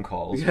distance phone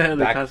calls, they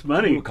cost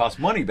money. Cost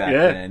money back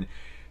then.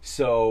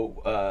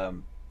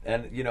 So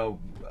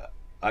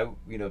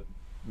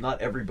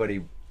not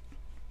everybody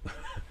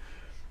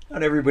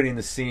in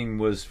the scene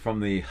was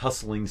from the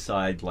hustling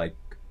side, like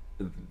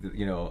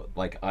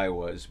I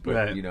was, but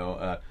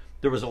right.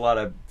 There was a lot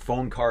of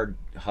phone card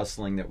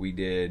hustling that we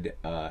did,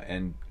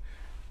 and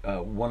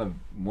one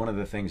of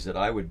the things that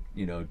I would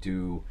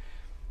do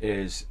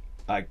is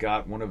I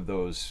got one of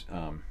those.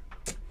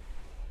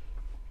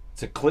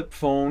 It's a clip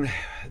phone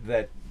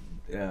that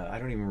I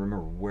don't even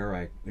remember where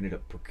I ended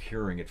up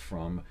procuring it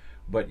from,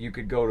 but you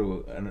could go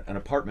to an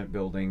apartment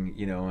building,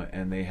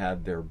 and they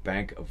had their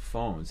bank of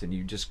phones, and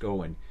you just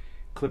go and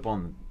clip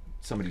on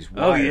somebody's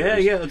wires. Oh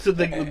yeah. So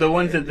the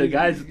ones that the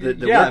guys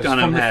that worked on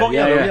them had.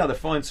 The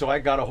phone. So I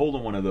got a hold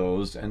of one of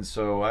those, and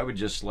so I would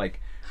just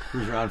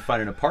cruise around,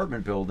 find an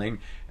apartment building,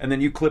 and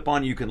then you clip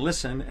on. You can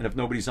listen, and if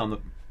nobody's on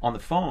the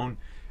phone,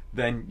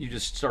 then you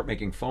just start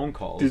making phone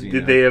calls.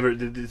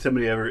 Did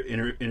somebody ever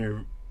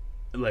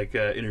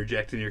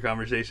interject in your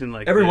conversation?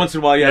 Like every once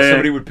in a while,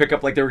 somebody would pick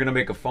up like they were going to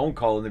make a phone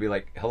call, and they'd be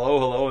like,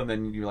 "Hello," and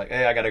then you're like,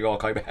 "Hey, I got to go. I'll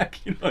call you back."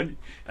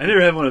 I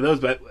never had one of those,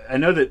 but I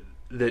know that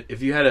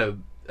if you had a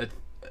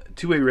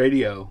two-way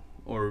radio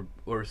or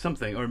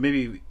something, or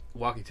maybe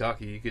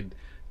walkie-talkie, you could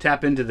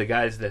tap into the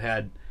guys that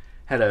had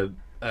a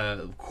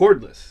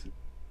cordless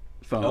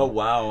phone. Oh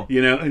wow!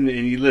 And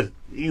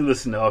you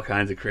listen to all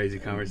kinds of crazy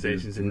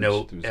conversations and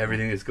know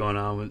everything that's going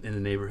on in the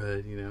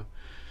neighborhood.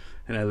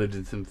 And I lived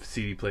in some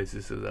seedy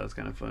places, so that was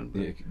kind of fun.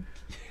 Yeah,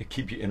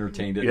 keep you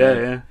entertained at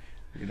night.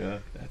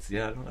 That's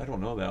I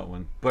don't know that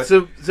one. But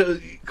so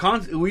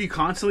were you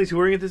constantly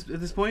touring at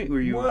this point? Were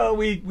you? Well,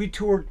 we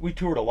toured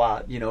a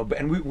lot,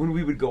 and when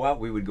we would go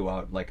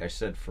out, like I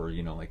said, for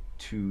like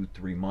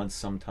 2-3 months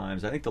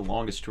sometimes. I think the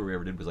longest tour we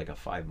ever did was like a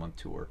 5-month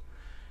tour.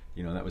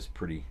 That was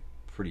pretty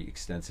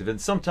extensive, and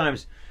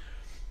sometimes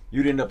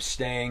you'd end up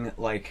staying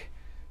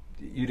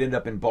you'd end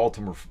up in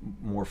Baltimore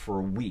more for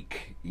a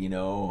week,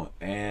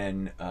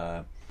 and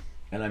I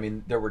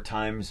mean there were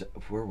times.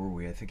 Where were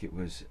we? I think it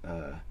was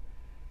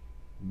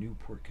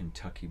Newport,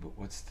 Kentucky, but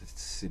what's the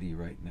city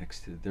right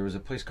next to it? There was a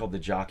place called the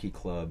Jockey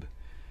Club,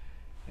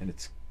 and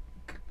it's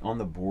on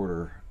the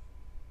border.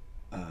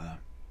 I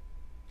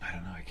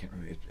don't know, I can't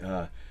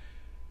remember.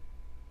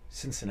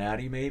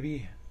 Cincinnati,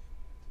 maybe.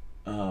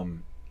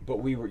 But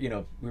we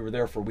were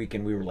there for a week,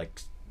 and we were like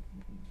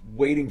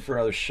waiting for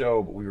another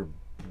show, but we were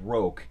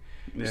broke.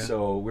 Yeah.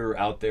 So we were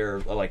out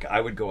there, like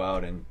I would go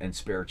out and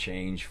spare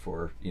change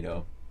for,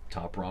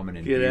 top ramen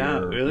and beer,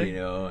 out, really?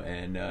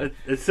 And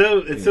it's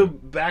so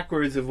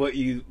backwards of what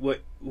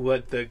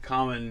the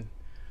common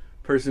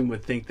person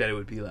would think that it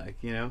would be like.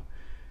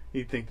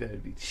 You'd think that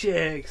it'd be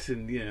chicks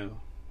and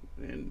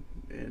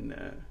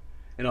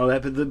and all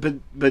that,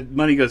 but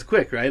money goes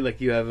quick, right?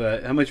 Like you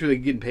have how much were they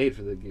getting paid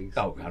for the gigs?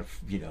 Oh God,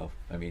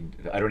 I mean,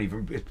 I don't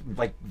even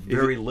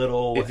very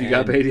little. If you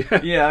got paid,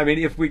 yeah. I mean,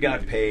 if we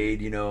got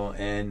paid,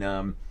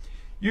 and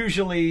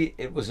usually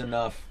it was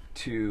enough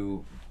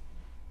to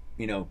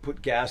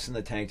put gas in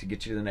the tank to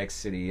get you to the next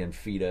city and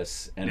feed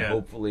us, and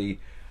hopefully,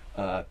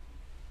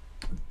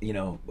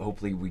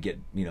 hopefully we get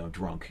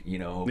drunk.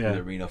 Hopefully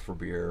there'll be enough for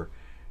beer,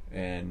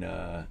 and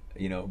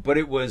but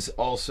it was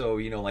also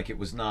like it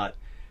was not.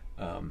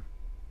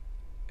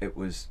 It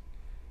was.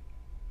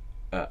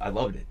 I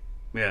loved it.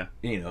 Yeah.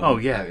 Oh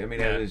yeah. I mean,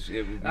 yeah. it was.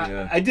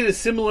 I did a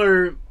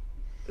similar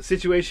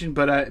situation,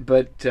 but I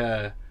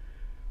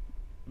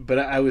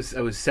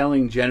was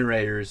selling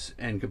generators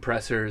and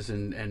compressors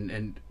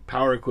and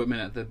power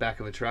equipment at the back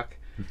of a truck,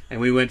 and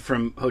we went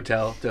from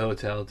hotel to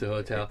hotel to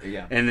hotel.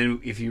 Yeah. And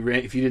then if you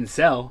didn't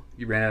sell,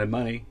 you ran out of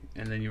money,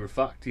 and then you were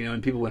fucked.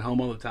 And people went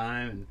home all the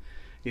time,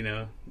 and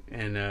it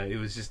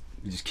was just.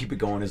 You just keep it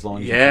going as long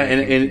as you can.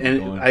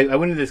 And I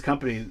went into this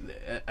company.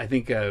 I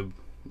think I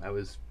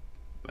was,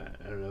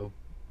 I don't know,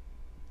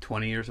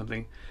 20 or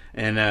something,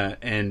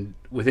 and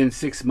within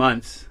 6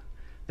 months,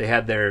 they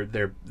had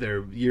their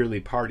yearly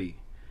party,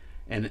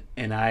 and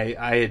I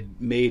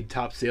had made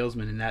top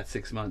salesman in that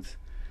 6 months,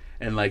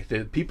 and like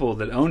the people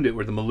that owned it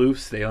were the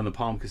Maloofs. They owned the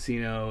Palm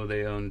Casino.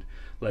 They owned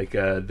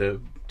the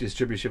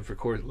distribution for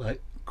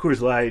Coors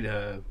Light,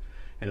 and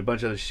a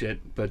bunch of other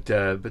shit. But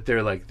they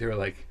were like.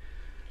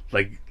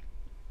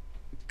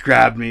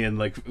 Grabbed me and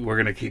we're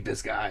gonna keep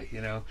this guy,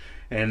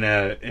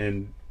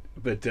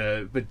 but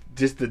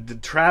just the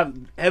travel.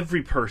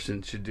 Every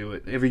person should do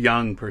it. Every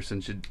young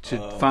person should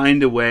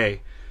find a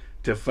way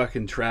to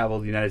fucking travel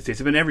the United States.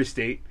 I've been in every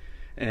state,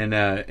 and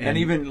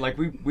even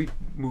we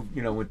moved,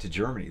 went to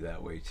Germany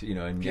that way too,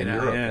 and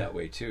Europe that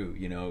way too.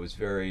 It was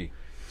very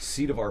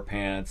seat of our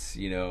pants,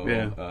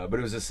 but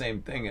it was the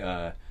same thing.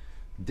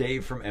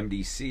 Dave from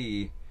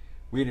MDC,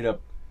 we ended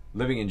up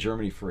living in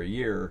Germany for a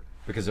year.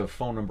 Because of a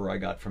phone number I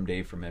got from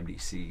Dave from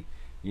MDC,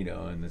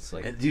 and it's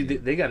like,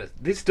 dude,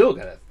 they still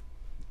got a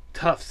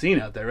tough scene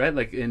out there, right?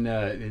 Like in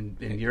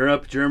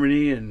Europe,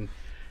 Germany, and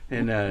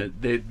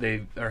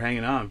they are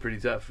hanging on pretty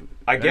tough.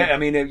 Right? I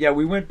mean,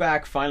 we went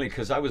back finally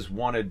because I was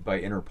wanted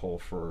by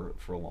Interpol for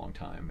a long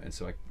time, and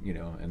so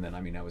and then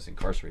I was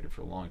incarcerated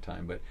for a long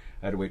time, but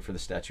I had to wait for the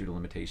statute of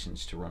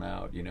limitations to run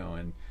out,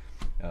 and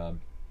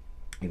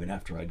even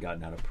after I'd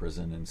gotten out of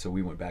prison, and so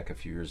we went back a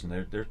few years, and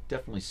there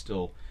definitely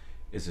still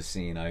is a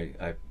scene.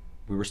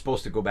 We were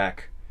supposed to go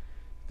back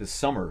this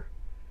summer,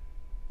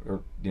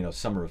 or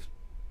summer of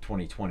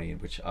 2020,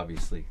 which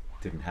obviously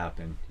didn't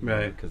happen,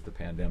 right? Because of the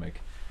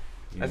pandemic.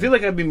 I feel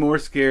like I'd be more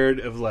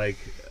scared of a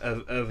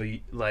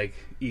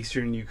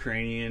Eastern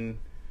Ukrainian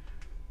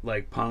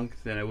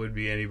punk than I would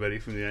be anybody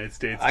from the United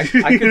States. I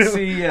could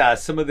see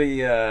some of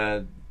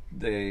the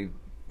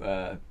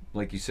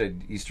like you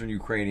said, Eastern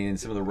Ukrainian,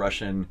 some of the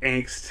Russian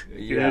angst,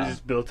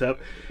 just built up.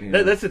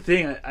 That's the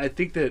thing. I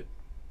think that.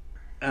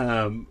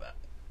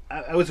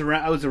 I was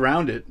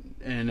around it,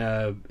 and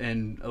a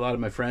lot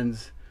of my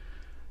friends,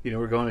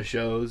 were going to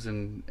shows,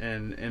 and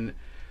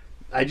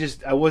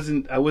I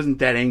wasn't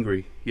that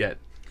angry yet.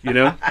 You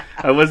know,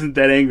 I wasn't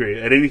that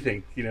angry at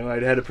anything. You know,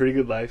 I'd had a pretty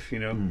good life. You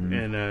know,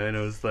 and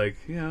I was like,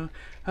 you know,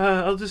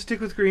 I'll just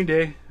stick with Green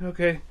Day.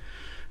 Okay,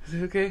 I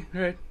said, okay,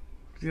 all right.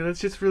 You know,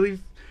 that's just really,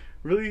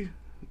 really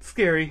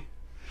scary.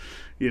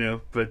 You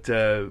know, but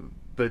a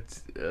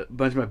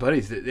bunch of my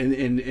buddies did,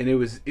 and it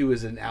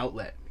was an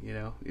outlet. You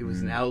know, it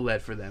was an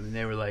outlet for them, and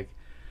they were like,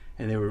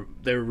 and they were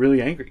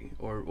really angry,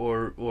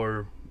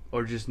 or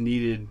just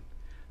needed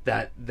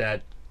that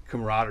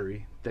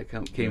camaraderie that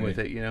came with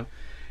it. You know,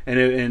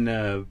 and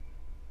that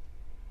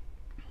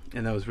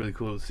was really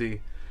cool to see.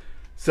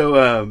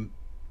 So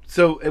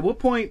at what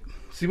point?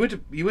 So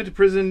you went to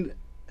prison.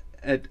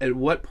 At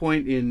what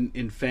point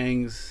in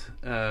Fang's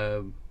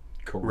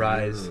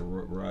rise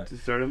to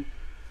stardom?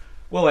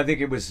 Well, I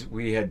think it was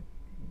we had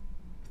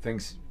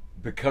things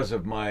because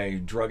of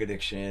my drug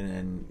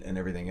addiction and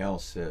everything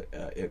else.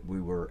 We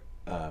were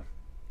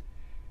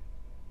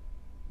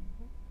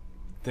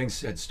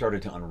things had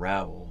started to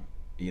unravel,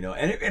 you know,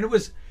 and it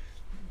was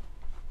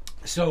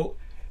so,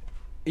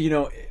 you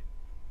know,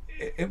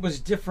 it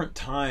was different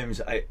times.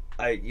 I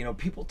you know,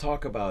 people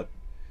talk about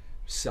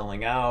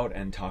selling out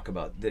and talk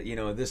about you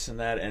know, this and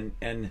that,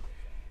 and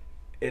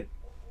it.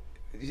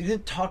 You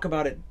didn't talk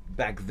about it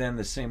back then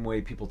the same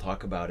way people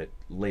talk about it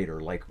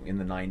later, like in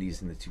the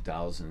 90s and the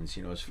 2000s,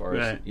 you know, as far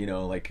as, you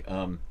know, like,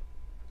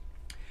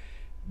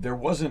 there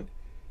wasn't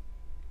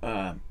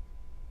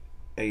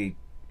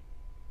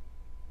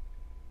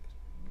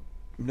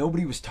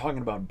nobody was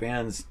talking about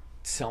bands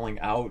selling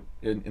out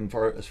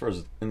as far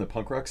as in the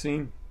punk rock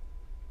scene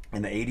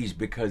in the 80s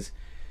because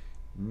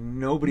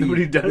nobody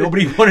wanted to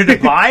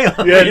buy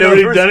them. Yeah,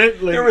 nobody done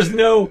it. Like, there was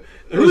no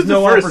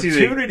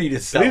opportunity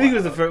to sell. Who do you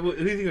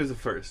think was the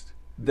first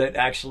that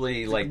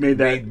actually like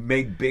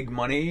made big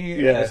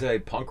money as a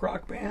punk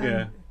rock band?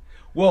 Yeah.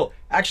 Well,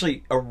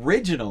 actually,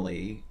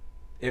 originally,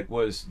 it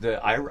was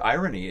the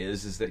irony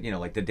is that, you know,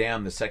 like the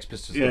Damned, the Sex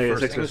Pistols, the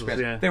first English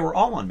bands, they were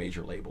all on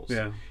major labels.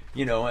 Yeah.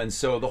 You know, and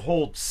so the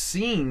whole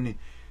scene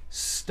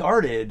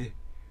started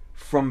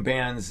from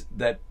bands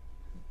that,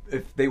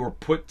 if they were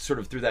put sort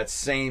of through that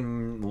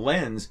same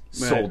lens,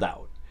 sold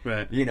out.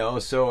 Right. You know,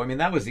 so I mean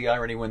that was the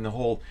irony when the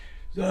whole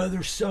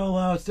they're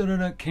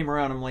sellouts came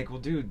around. I'm like, well,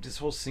 dude, this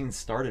whole scene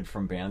started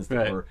from bands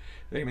that were.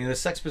 I mean, the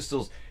Sex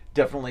Pistols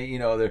definitely. You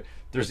know,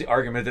 there's the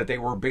argument that they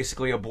were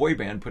basically a boy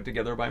band put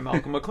together by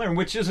Malcolm McLaren,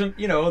 which isn't.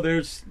 You know,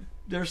 there's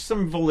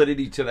some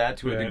validity to that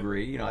to a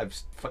degree. You know, I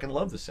fucking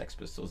love the Sex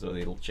Pistols, though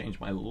it'll change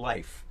my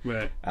life.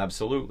 Right.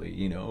 Absolutely.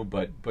 You know,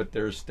 but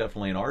there's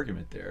definitely an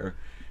argument there.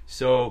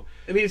 So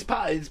I mean, it's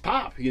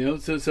pop, you know.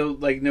 So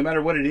like, no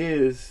matter what it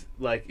is,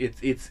 like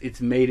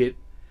it's made it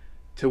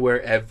to where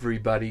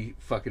everybody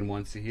fucking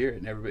wants to hear it,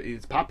 and everybody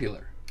it's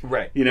popular,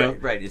 right? You know,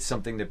 right. It's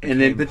something that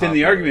and then then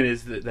the argument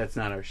is that that's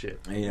not our shit.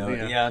 You know,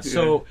 yeah.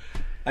 So,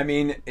 I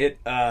mean, it.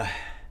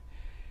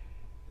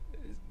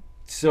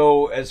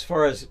 So as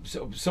far as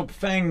so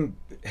Fang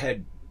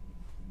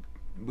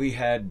we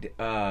had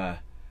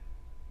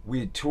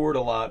toured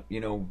a lot. You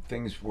know,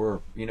 things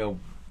were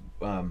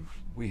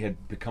we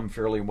had become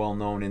fairly well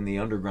known in the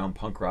underground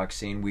punk rock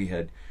scene. We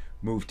had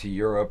moved to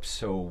Europe,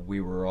 so we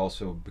were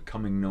also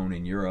becoming known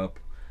in Europe.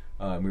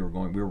 We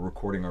were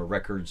recording our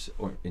records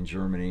in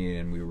Germany,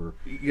 and we were.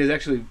 You guys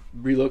actually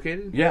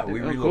relocated? Yeah,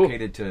 we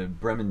relocated to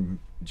Bremen,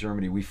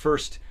 Germany. We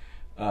first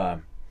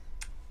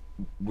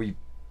we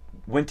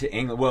went to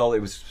England. Well, it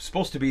was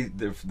supposed to be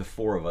the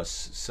four of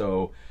us.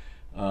 So,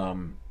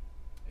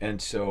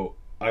 and so.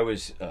 I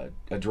was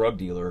a drug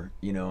dealer,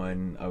 you know,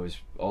 and I was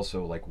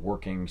also like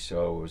working,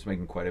 so I was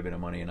making quite a bit of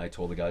money. And I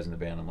told the guys in the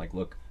band, I'm like,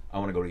 look, I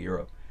want to go to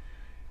Europe.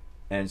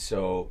 And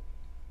so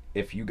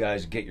if you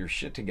guys get your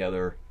shit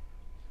together,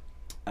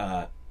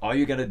 all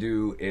you got to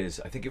do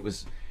is, I think it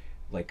was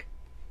like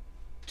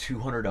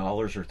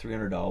 $200 or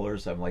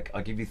 $300. I'm like,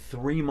 I'll give you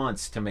 3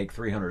 months to make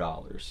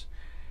 $300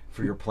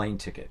 for your plane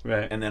ticket.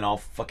 Right. And then I'll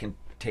fucking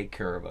take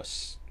care of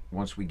us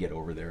once we get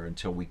over there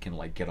until we can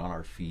like get on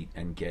our feet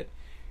and get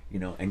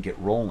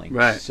rolling.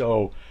 Right.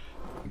 So,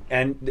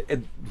 and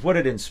what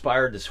had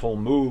inspired this whole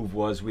move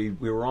was we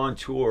were on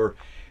tour,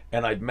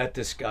 and I'd met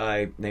this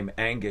guy named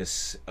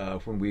Angus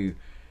when we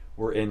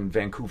were in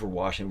Vancouver,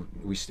 Washington.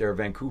 We stayed at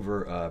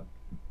Vancouver,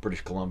 British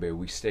Columbia.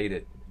 We stayed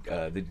at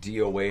the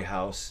DOA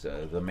house,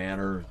 the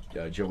Manor.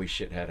 Joey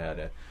Shithead had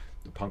a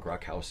punk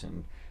rock house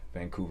in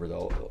Vancouver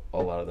that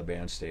a lot of the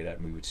bands stayed at,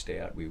 and we would stay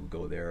at. We would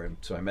go there, and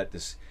so I met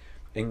this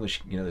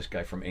English, this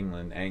guy from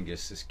England,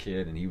 Angus, this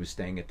kid, and he was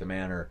staying at the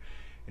Manor.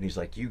 And he's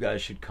like, you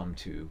guys should come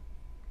to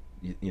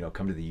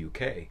the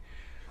UK.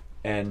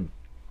 And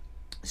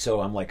so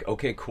I'm like,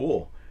 okay,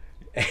 cool.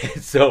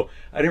 And so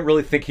I didn't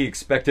really think he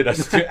expected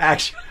us to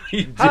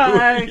actually do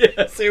it.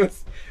 Yes,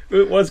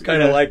 it was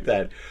kind of like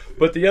that.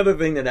 But the other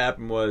thing that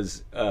happened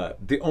was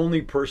the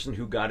only person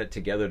who got it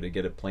together to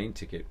get a plane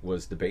ticket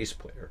was the bass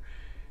player.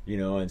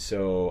 And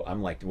so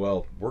I'm like,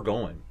 well, we're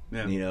going.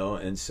 Yeah.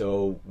 And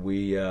so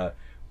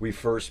we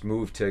first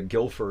moved to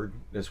Guildford.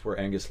 That's where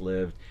Angus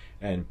lived.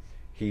 And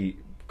he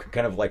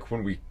kind of like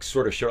when we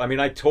sort of showed, I mean,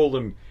 I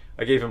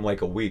gave him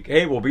like a week.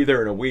 Hey, we'll be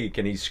there in a week.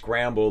 And he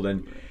scrambled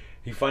and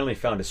he finally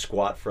found a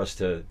squat for us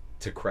to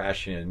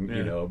crash in,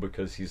 you know,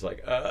 because he's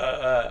like,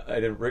 I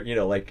didn't, you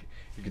know, like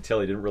you could tell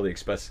he didn't really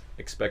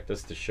expect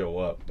us to show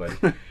up.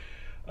 But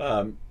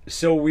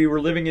so we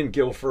were living in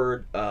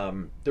Guilford.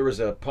 There was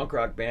a punk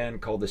rock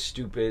band called the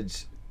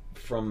Stupids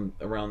from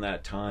around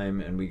that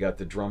time, and we got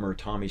the drummer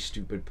Tommy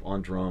Stupid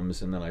on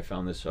drums, and then I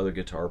found this other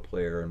guitar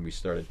player, and we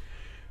started,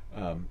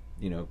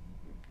 you know,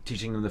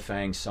 teaching them the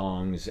Fang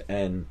songs.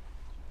 And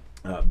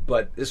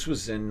but this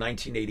was in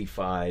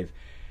 1985,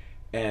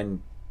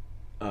 and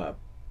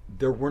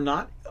there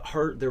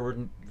were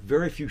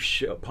very few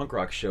punk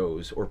rock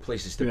shows or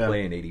places to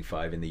play in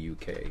 '85 in the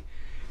UK.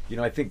 You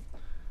know, I think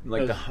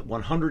like the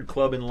 100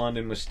 Club in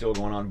London was still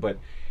going on, but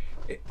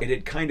it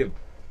had kind of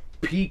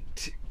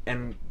peaked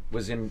and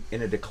was in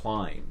a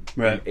decline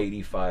in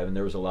 '85, and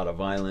there was a lot of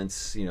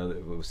violence. You know,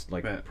 there was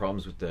like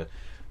problems with the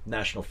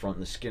National Front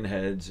and the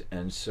skinheads,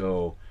 and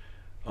so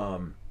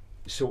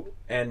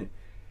and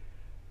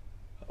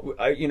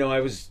I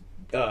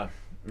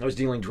was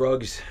dealing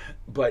drugs,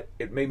 but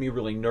it made me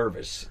really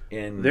nervous.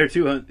 And there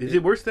too, huh? Is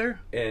it worse there?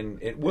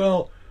 And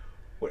well,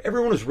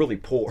 everyone was really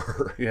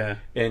poor.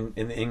 In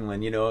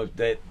England, you know,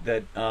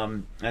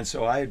 and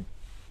so I'd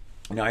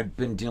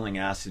been dealing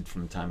acid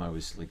from the time I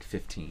was like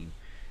 15,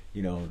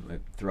 you know,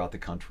 throughout the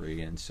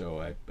country, and so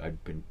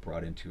I'd been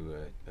brought into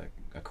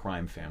a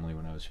crime family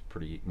when I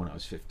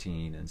was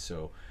 15, and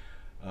so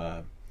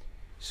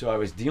I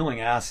was dealing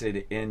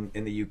acid in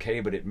the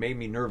UK, but it made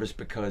me nervous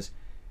because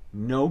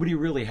nobody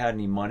really had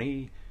any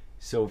money.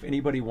 So if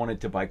anybody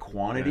wanted to buy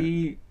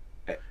quantity,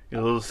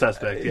 you're a little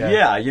suspect.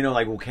 Yeah, you know,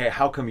 like, okay,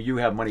 how come you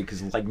have money?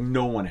 Because like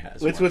no one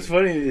has. What's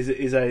funny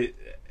is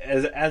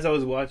as I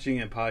was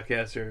watching a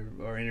podcast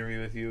or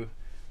interview with you,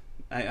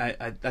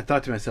 I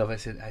thought to myself, I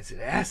said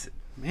acid,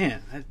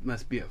 man, that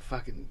must be a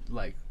fucking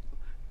like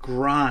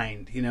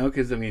grind, you know?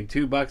 Because I mean,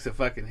 $2 a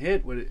fucking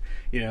hit,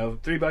 you know,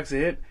 $3 a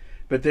hit.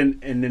 But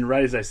then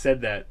right as I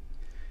said that,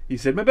 you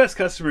said my best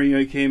customer, you know,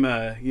 he came,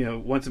 you know,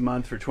 once a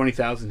month for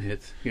 20,000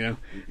 hits, you know,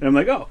 and I'm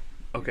like, oh,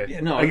 okay,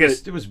 yeah, no,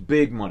 it was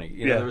big money,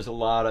 you know, there was a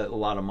lot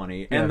of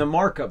money, and the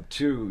markup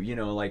too, you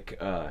know, like,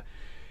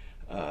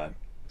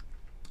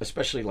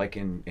 especially like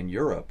in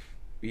Europe,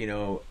 you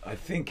know, I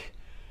think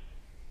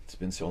it's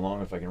been so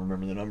long if I can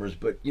remember the numbers,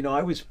 but you know,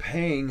 I was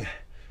paying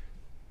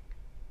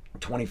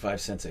 25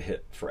 cents a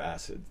hit for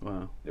acid.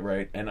 Wow.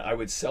 Right, and I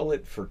would sell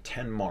it for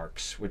 10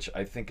 marks, which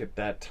I think at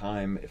that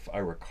time, if I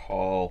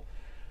recall,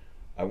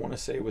 I want to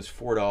say it was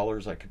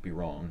 $4. I could be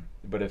wrong,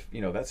 but if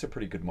you know, that's a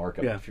pretty good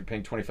markup. If you're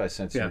paying 25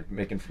 cents, you're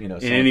making, you know,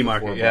 in any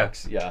market,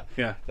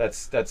 $4.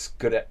 That's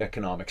good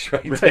economics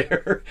right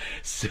there.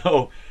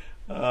 So,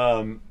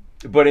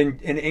 but in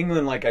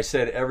England, like I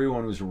said,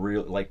 everyone was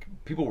real. Like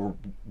people were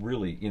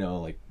really, you know,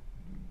 like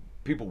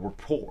people were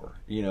poor.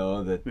 You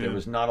know, that there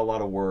was not a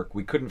lot of work.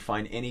 We couldn't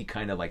find any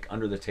kind of like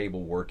under the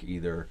table work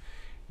either.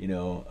 You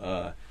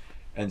know,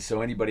 and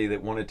so anybody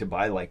that wanted to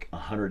buy like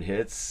 100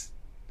 hits,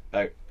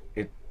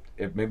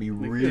 it made me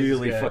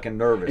really fucking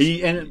nervous.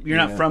 And you're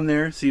not from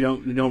there, so you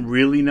don't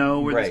really know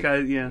where this guy.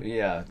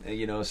 Yeah.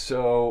 You know,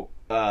 so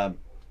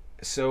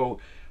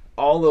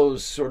all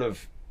those sort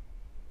of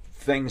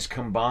things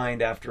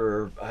combined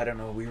after, I don't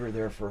know, we were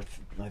there for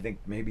I think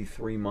maybe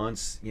 3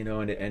 months. You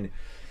know, and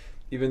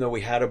even though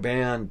we had a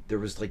band, there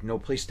was like no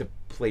place to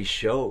play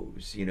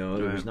shows. You know,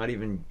 there was not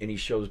even any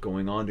shows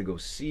going on to go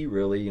see.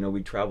 Really, you know,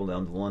 we traveled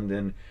down to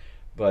London,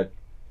 but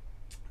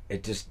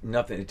it just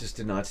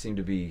did not seem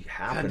to be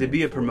happening. To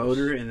be a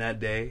promoter in that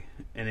day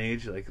and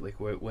age, like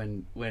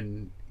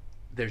when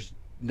there's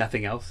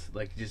nothing else,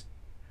 like just,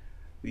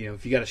 you know,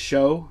 if you got a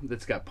show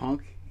that's got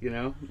punk, you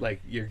know,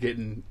 like you're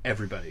getting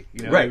everybody,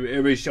 you know,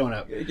 everybody's showing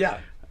up.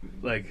 Yeah,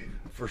 like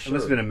for sure. It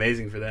must have been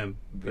amazing for them.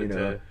 But, you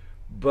know,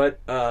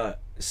 but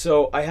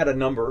so I had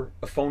a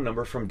phone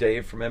number from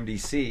Dave from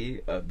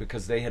MDC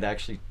because they had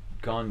actually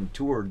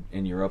toured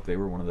in Europe. They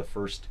were one of the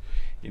first,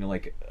 you know,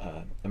 like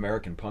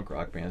American punk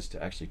rock bands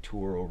to actually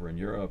tour over in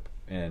Europe,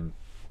 and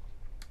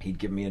he'd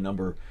give me a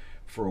number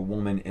for a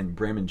woman in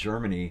Bremen,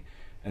 Germany,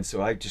 and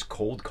so I just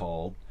cold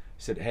called,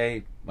 said,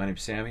 hey, my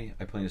name's Sammy,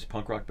 I play in this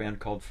punk rock band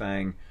called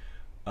Fang,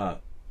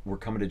 we're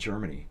coming to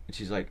Germany. And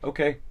she's like,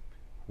 okay,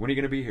 when are you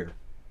going to be here?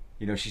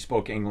 You know, she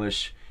spoke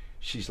English.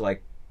 She's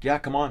like, yeah,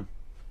 come on,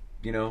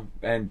 you know,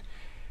 and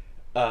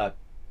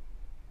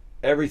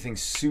everything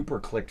super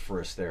clicked for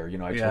us there. You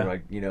know, I told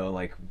her, you know,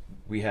 like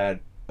we had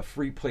a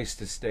free place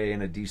to stay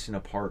in a decent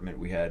apartment.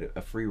 We had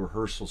a free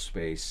rehearsal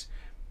space,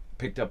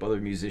 picked up other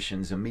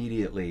musicians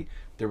immediately.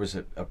 There was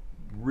a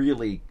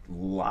really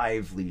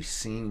lively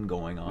scene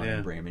going on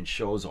in Bremen,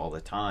 shows all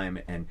the time,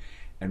 and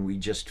we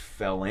just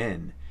fell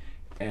in,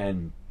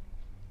 and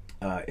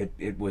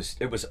it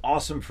was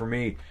awesome for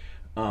me,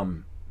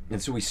 and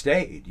so we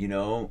stayed, you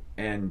know,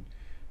 and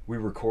we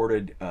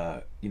recorded.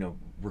 You know,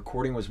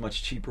 recording was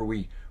much cheaper.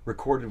 We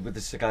recorded with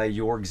this guy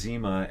Jorg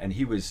Zima, and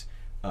he was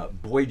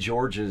Boy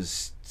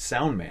George's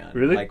sound man.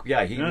 Really? Like,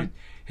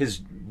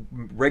 his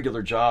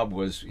regular job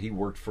was he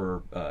worked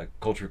for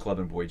Culture Club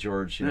and Boy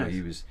George. You know,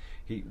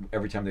 he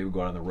every time they would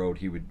go out on the road,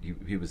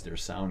 he was their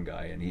sound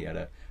guy, and he had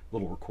a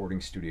little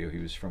recording studio. He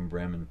was from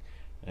Bremen,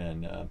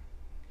 and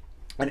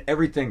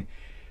everything,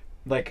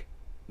 like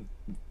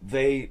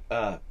they.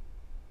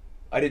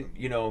 I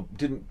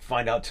didn't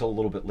find out till a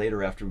little bit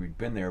later after we'd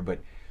been there, but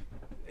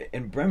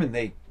in Bremen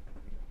they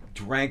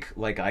drank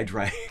like I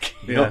drank,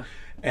 you know,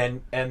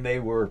 and they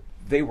were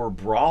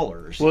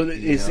brawlers. Well,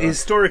 it's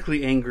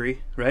historically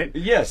angry, right?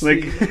 Yes,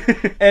 like,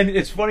 and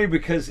it's funny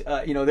because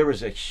there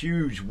was a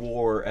huge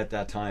war at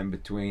that time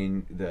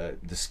between the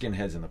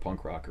skinheads and the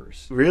punk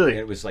rockers. Really, and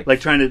it was like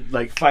trying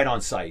to fight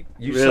on sight.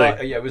 You really? saw,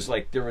 it was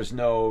like there was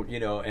no,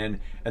 and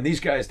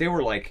these guys, they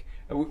were like.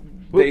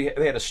 They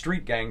had a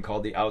street gang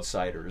called the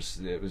Outsiders.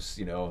 It was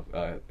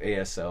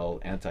ASL,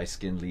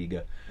 Anti-Skin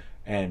Liga,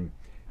 and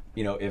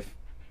if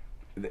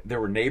there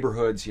were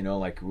neighborhoods,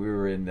 like we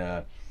were in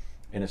a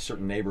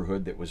certain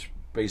neighborhood that was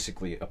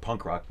basically a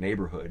punk rock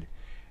neighborhood,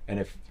 and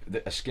if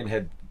a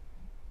skinhead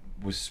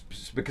was,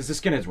 because the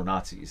skinheads were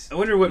Nazis. I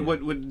wonder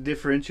what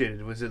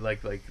differentiated. Was it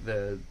like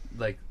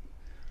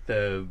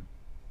the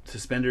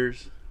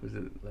suspenders? Was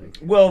it like?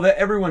 Well,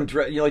 everyone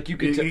like you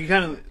could you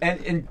kind of,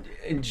 and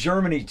in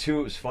Germany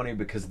too. It was funny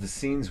because the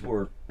scenes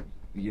were,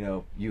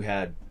 you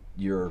had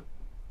your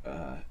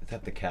is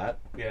that the cat?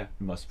 Yeah,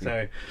 it must be.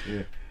 Sorry,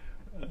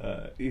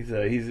 yeah. He's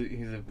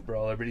a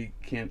brawler, but he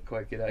can't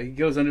quite get out. He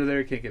goes under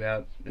there, can't get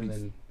out, and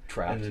then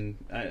trapped. And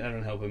then I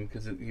don't help him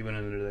because you went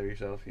under there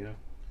yourself,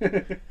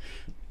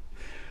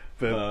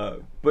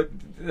 But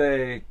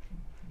they,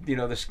 the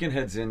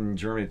skinheads in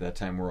Germany at that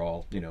time were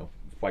all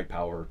white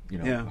power,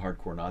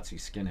 hardcore Nazi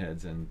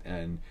skinheads,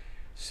 and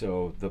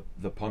so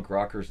the punk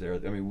rockers there.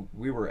 I mean,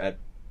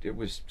 it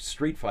was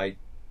street fight,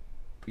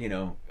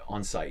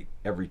 on site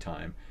every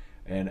time,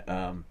 and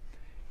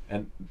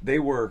they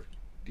were,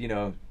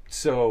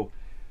 so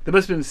that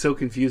must have been so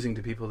confusing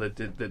to people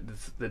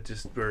that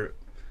just were,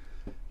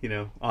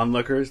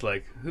 onlookers,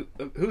 like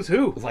who's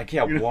who, like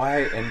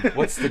why and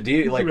what's the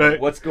deal, like right.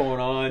 What's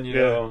going on,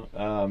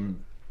 know.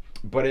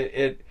 But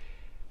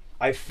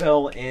I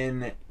fell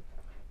in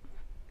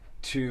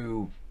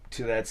to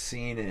that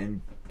scene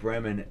in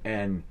Bremen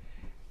and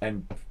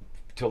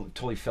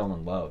totally fell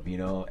in love,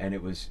 and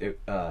it was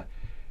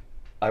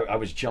I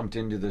was jumped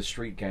into the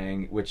street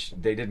gang, which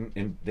they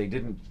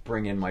didn't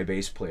bring in my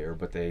bass player,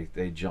 but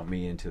they jumped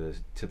me into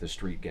the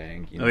street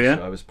gang. Oh yeah,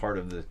 so I was part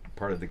of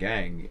the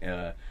gang,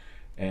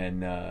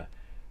 and I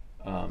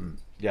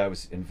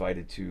was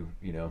invited to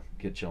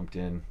get jumped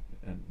in,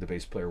 and the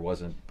bass player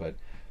wasn't, but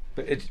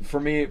for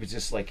me it was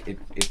just like it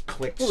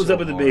clicked. What was so up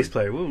with hard. the bass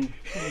player?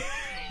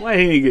 Why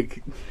didn't he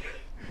get?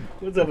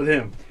 What's up with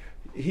him?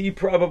 He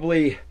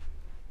probably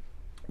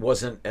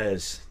wasn't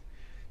as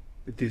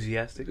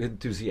enthusiastic.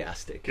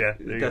 Yeah,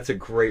 that's a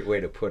great way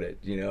to put it.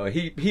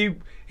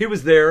 He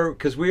was there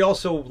because we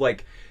also,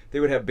 like, they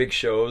would have big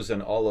shows,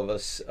 and all of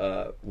us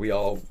we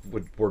all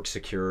would work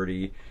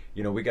security.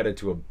 We got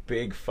into a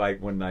big fight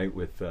one night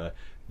with the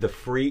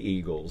Free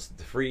Eagles.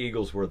 The Free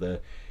Eagles were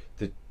the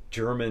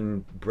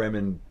German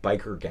Bremen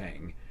biker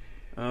gang.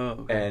 Oh,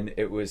 okay. And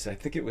I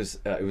think it was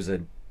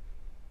a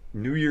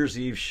New Year's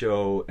Eve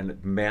show, and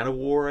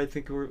Manowar, I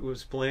think, it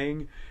was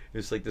playing. It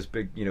was like this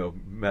big,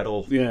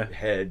 metal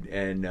head,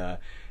 and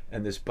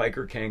this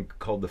biker gang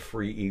called the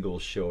Free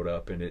Eagles showed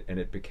up, and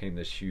it became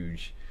this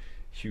huge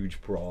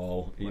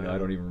brawl. Wow. I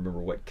don't even remember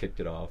what kicked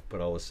it off,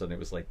 but all of a sudden it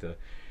was like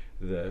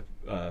the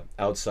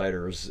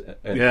Outsiders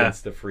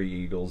against the Free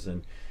Eagles,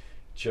 and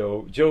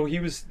Joe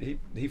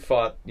he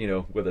fought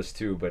with us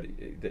too, but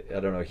I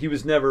don't know, he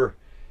was never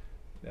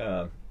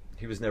as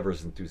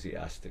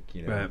enthusiastic,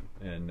 right.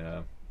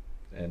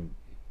 And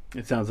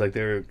it sounds like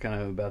they're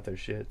kind of about their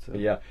shit. So.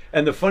 Yeah,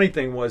 and the funny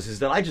thing is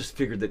that I just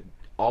figured that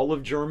all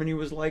of Germany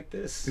was like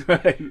this,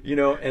 right?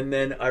 And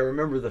then I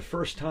remember the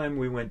first time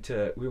we went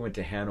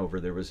to Hanover.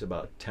 There was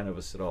about 10 of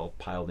us that all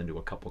piled into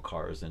a couple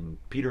cars, and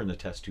Peter and the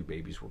Test Tube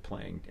Babies were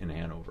playing in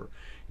Hanover.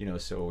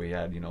 So we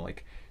had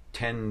like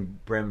 10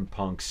 Bremen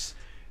punks.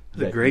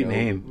 That's a great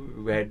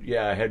name.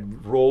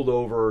 Had rolled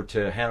over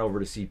to Hanover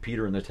to see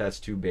Peter and the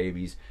Test Tube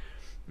Babies,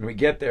 and we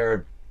get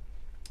there,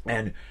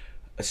 and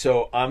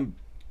so I'm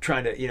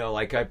trying to,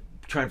 I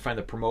try and find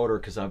the promoter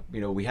because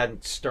we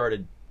hadn't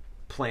started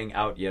playing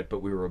out yet,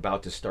 but we were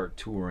about to start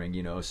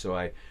touring, so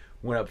I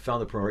went up,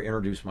 found the promoter,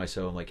 introduced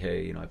myself, I'm like,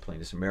 hey, I play in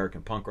this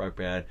American punk rock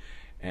band,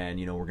 and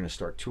we're going to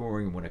start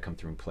touring when I come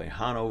through and play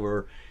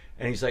Hanover.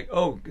 And he's like,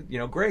 oh,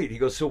 great. He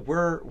goes, so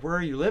where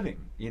are you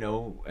living?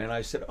 And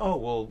I said, oh,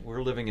 well,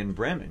 we're living in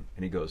Bremen.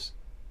 And he goes,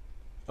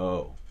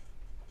 oh,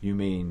 you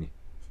mean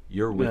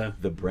you're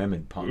with the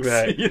Bremen punks?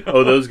 Right.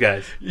 Oh, those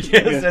guys.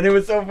 Yes, and it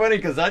was so funny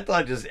because I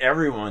thought just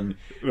everyone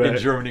in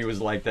Germany was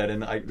like that.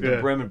 And the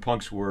Bremen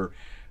punks were,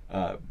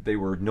 they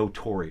were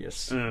notorious,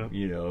 so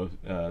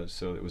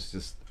it was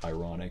just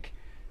ironic,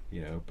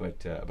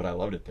 but I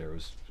loved it there. It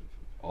was an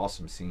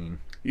awesome scene.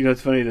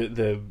 It's funny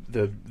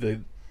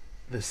that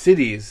the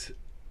cities,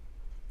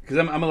 because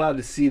I'm allowed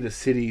to see the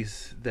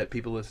cities that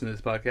people listen to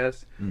this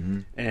podcast,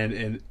 mm-hmm.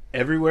 and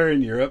everywhere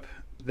in Europe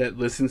that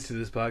listens to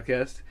this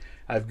podcast,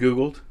 I've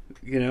Googled,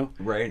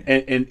 right,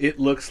 and it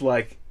looks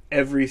like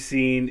every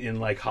scene in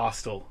like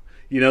Hostel,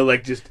 You know,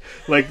 like just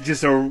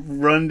a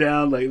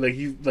rundown,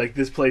 like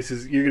this place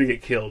is, you're gonna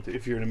get killed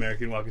if you're an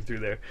American walking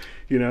through there.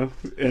 You know,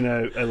 and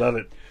I love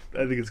it.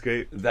 I think it's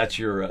great. That's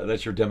your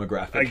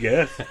demographic.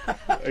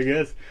 I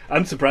guess.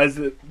 I'm surprised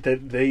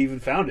that they even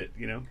found it.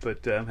 You know,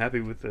 but I'm happy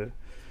with it.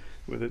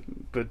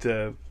 But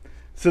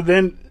so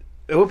then,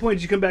 at what point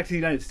did you come back to the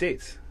United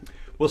States?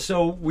 Well,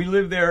 so we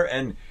lived there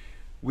and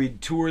we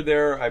toured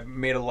there. I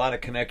made a lot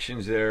of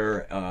connections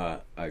there. I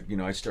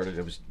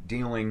was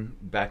dealing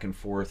back and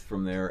forth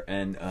from there.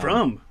 And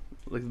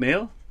like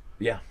mail?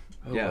 Yeah.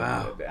 Oh, yeah.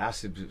 wow.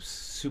 Acid was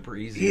super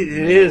easy. It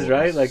is,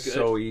 right? Like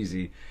so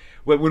easy.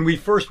 When we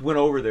first went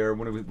over there,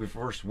 when we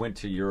first went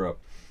to Europe,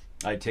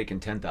 I'd taken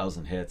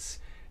 10,000 hits,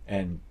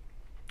 and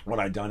what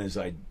I'd done is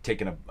I'd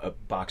taken a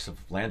box of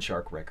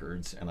Landshark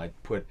records and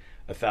I'd put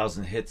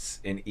 1,000 hits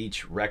in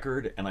each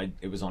record, and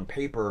it was on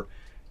paper,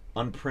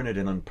 unprinted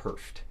and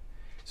unperfed.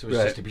 So it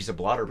was just a piece of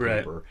blotter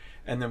paper. Right.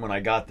 And then when I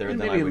got there,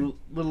 then I would, a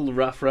little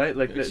rough, right?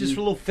 Like it's just a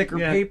little thicker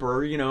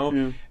paper, you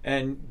know.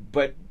 Yeah.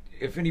 But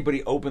if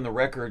anybody opened the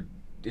record,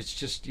 it's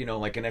just, you know,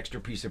 like an extra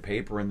piece of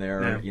paper in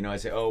there. Yeah. You know, I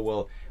say, oh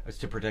well, it's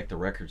to protect the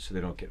records so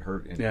they don't get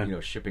hurt, and you know,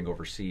 shipping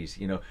overseas.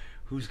 You know,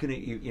 who's gonna,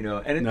 you know,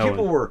 and no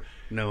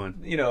one.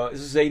 You know,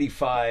 this is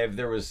 '85.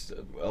 There was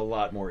a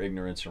lot more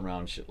ignorance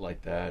around shit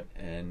like that,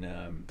 and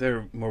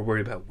they're more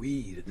worried about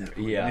weed at that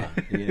point. Yeah,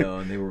 you know,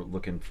 and they were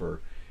looking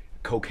for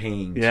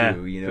cocaine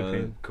too. You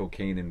know,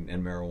 cocaine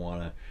and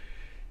marijuana.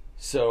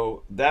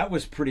 So that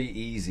was pretty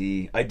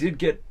easy. I did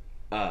get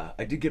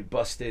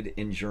busted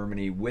in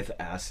Germany with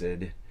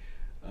acid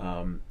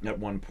at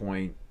one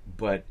point,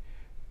 but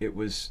it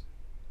was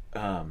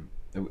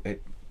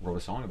it wrote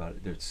a song about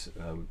it. There's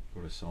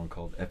wrote a song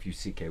called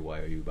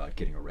F-U-C-K-Y-O-U about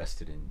getting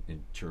arrested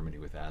in Germany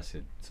with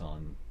acid. It's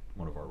on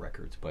one of our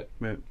records. But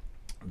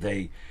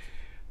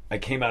I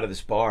came out of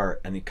this bar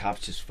and the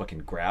cops just fucking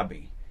grabbed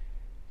me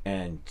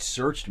and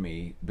searched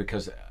me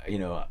because, you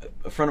know,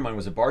 a friend of mine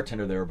was a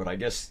bartender there, but I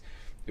guess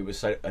it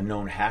was a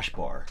known hash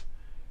bar,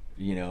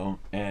 you know,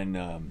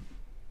 and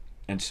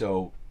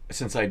so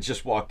since I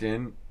just walked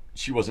in,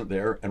 she wasn't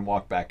there, and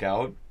walked back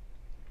out,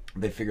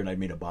 they figured I'd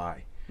made a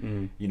buy.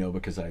 You know,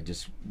 because I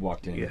just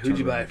walked in. Yeah, who'd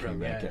you buy it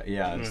from?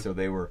 Yeah. So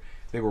they were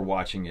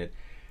watching it.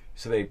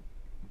 So they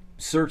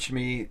searched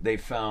me. They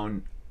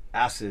found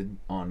acid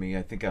on me.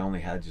 I think I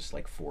only had just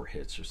like 4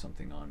 hits or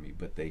something on me.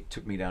 But they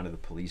took me down to the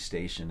police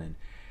station,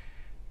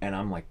 and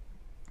I'm like,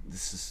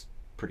 this is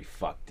pretty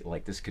fucked.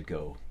 Like this could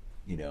go,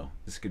 you know,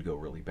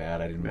 really bad.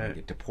 I didn't want to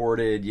get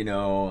deported, you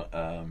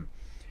know.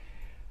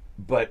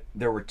 But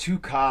there were 2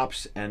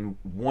 cops, and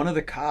one of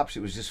the cops,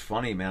 it was just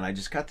funny, man. I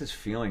just got this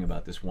feeling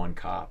about this one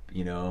cop,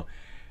 you know,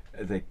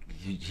 that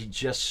he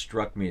just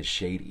struck me as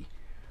shady.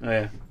 Oh,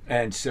 yeah.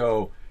 And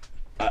so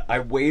I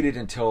waited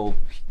until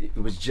it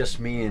was just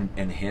me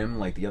and him,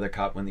 like the other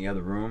cop in the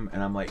other room,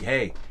 and I'm like,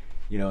 hey,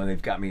 you know, and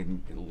they've got me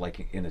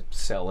in a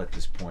cell at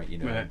this point, you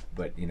know,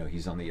 but, you know,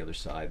 he's on the other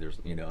side. There's,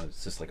 you know,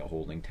 it's just like a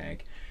holding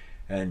tank.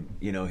 And,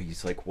 you know,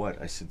 he's like,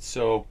 what? I said,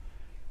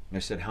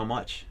 how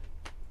much?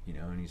 You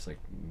know, and he's like,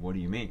 what do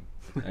you mean?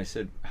 I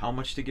said, how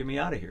much to get me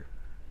out of here?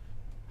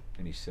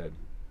 And he said,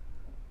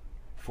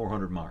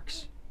 400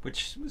 marks,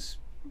 which was,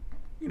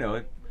 you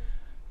know,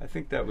 I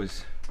think that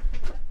was...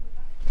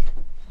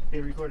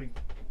 Hey, recording.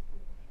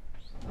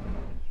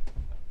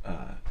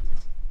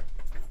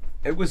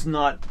 It was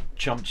not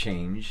chump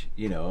change,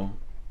 you know,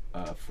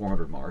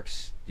 400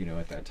 marks, you know,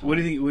 at that time. What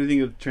do you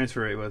think the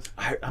transfer rate was?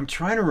 I'm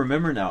trying to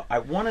remember now. I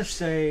want to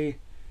say...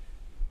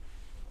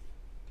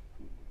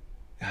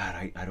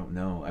 God, I don't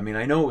know. I mean,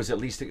 I know it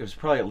was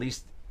probably at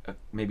least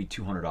maybe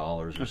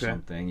 $200 or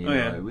something. You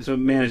know, it was so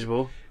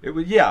manageable. It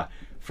was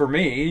for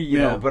me, you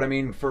know. But I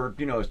mean, for,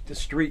 you know, the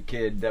street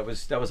kid, that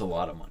was a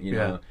lot of money. You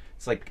know,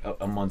 it's like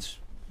a month's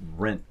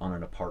rent on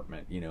an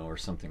apartment, you know, or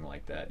something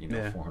like that. You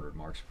know, 400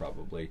 marks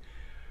probably.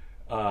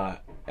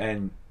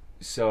 And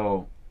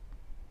so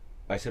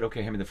I said,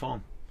 okay, hand me the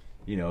phone.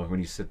 You know, when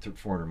he said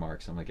 400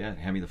 marks, I'm like, yeah,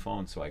 hand me the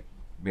phone. So I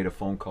made a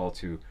phone call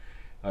to.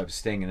 I was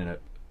staying in an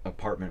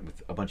apartment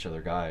with a bunch of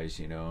other guys,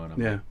 you know, and I'm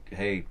like,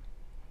 hey,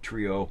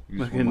 trio,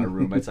 use one of my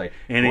room. I'd say,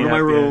 go to my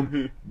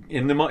room,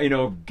 in the, you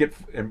know, get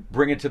and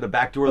bring it to the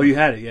back door. Oh, you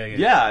had it,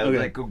 yeah. I was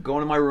like, go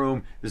into my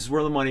room. This is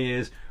where the money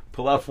is.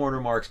 Pull out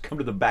 400 marks. Come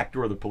to the back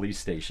door of the police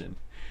station.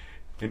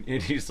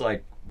 And he's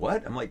like,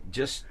 what? I'm like,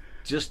 just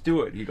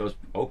do it. He goes,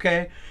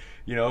 okay.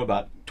 You know,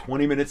 about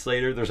 20 minutes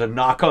later, there's a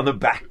knock on the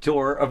back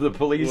door of the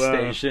police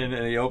station,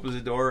 and he opens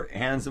the door,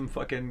 hands him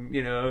fucking,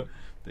 you know.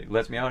 They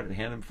lets me out and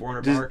hand him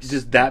 400 marks.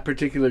 Just that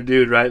particular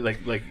dude, right?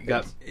 Like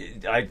got.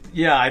 I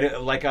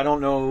don't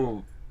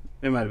know.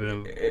 It might have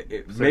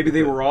been. Maybe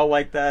they were all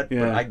like that,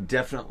 but I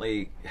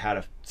definitely had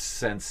a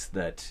sense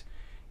that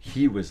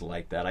he was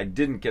like that. I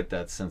didn't get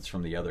that sense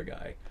from the other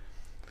guy.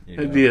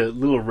 It'd be a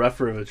little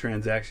rougher of a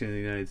transaction in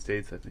the United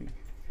States, I think.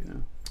 You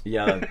know.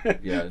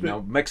 Yeah. Now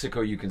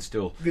Mexico, you can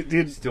still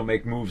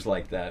make moves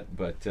like that,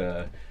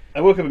 but. I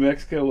woke up in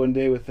Mexico one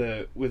day with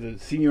a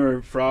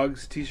Senor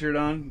Frogs T-shirt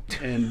on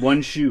and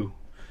one shoe,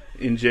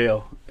 in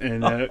jail,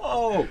 and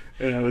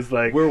and I was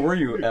like, where were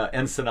you?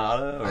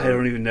 Ensenada? Or? I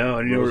don't even know.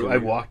 I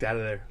walked out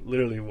of there.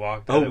 Literally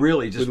walked. Oh, out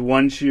really? Just with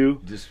one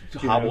shoe. Just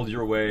hobbled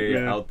your way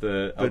out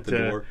the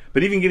door.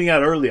 But even getting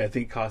out early, I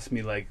think cost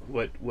me like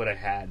what I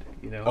had.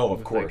 You know. Oh,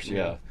 of course, like,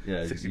 yeah,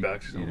 $60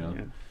 or something. You know.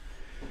 Yeah.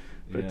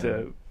 But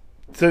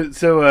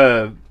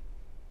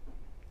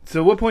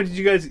so what point did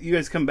you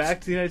guys come back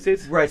to the United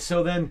States? Right.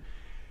 So then,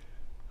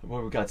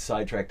 we got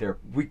sidetracked there.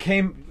 We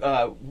came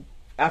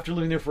after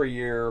living there for a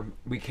year.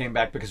 We came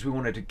back because we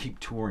wanted to keep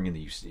touring in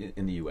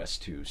the U.S.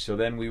 too. So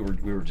then we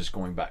were just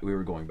going back. We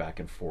were going back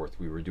and forth.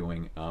 We were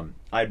doing.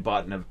 I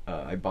bought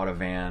a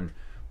van.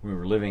 We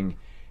were living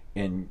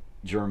in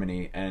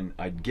Germany, and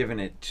I'd given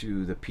it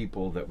to the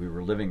people that we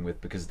were living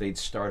with because they'd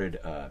started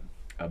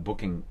a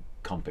booking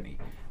company.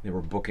 They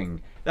were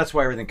booking. That's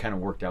why everything kind of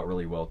worked out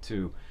really well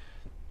too.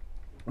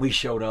 We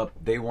showed up.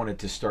 They wanted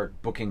to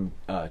start booking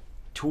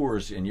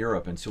tours in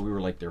Europe, and so we were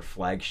like their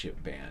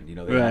flagship band. You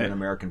know, they had an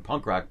American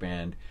punk rock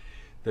band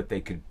that they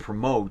could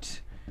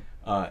promote,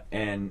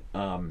 and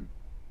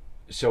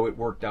so it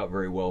worked out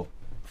very well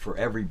for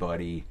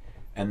everybody.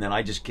 And then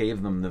I just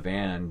gave them the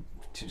van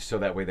so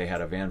that way they had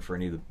a van for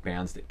any of the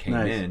bands that came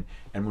in.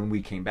 And when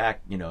we came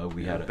back, you know,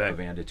 we had a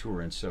van to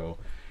tour, and so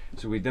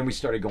we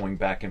started going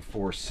back and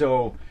forth.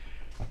 So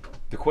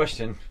the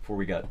question, before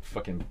we got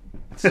fucking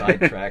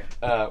sidetracked,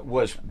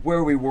 was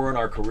where we were in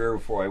our career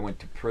before I went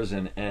to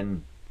prison,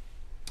 and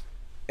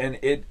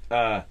it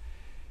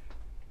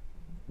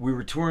we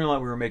were touring a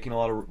lot. We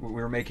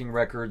were making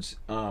records,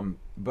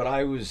 but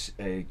I was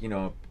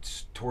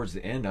towards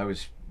the end I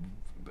was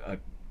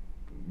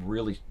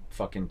really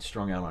fucking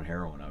strung out on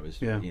heroin. I was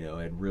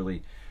had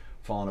really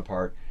fallen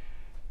apart.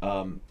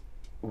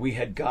 We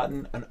had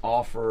gotten an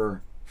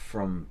offer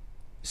from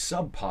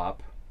Sub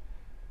Pop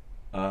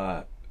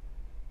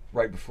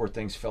right before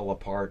things fell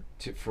apart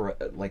to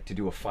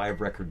do a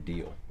 5-record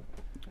deal.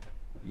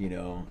 You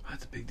know,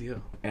 that's a big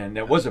deal, and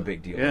that was a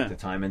big deal at the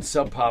time. And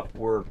Sub Pop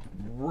were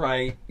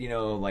right, you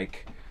know,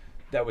 like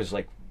that was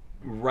like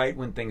right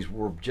when things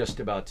were just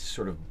about to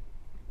sort of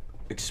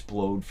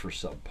explode for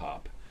Sub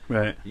Pop,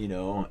 right? You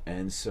know,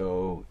 and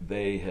so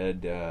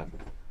they'd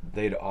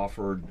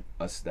offered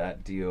us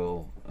that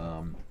deal.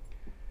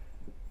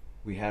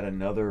 We had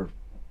another.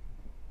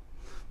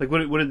 Like,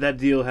 what did that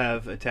deal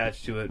have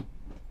attached to it?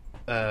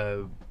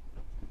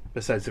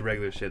 Besides the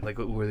regular shit, like,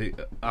 were they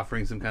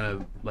offering some kind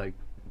of like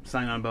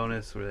sign-on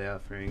bonus? Were they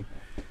offering?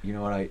 You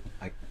know what?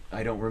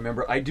 I don't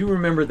remember. I do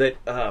remember that.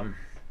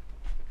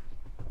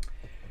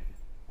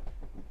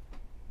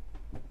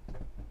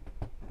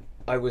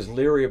 I was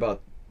leery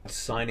about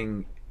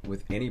signing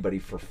with anybody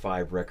for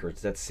 5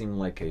 records. That seemed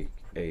like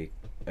a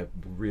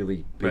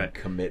really big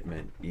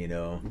commitment, you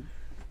know.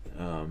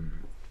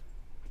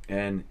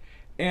 And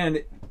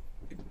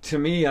to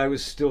me, I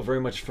was still very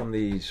much from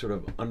the sort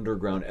of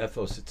underground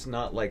ethos. It's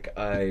not like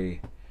I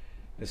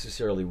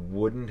necessarily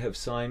wouldn't have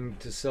signed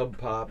to Sub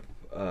Pop.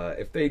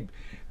 If they'd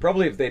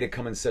have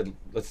come and said,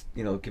 let's,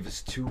 you know, give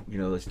us 2, you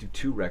know, let's do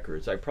 2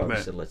 records, I probably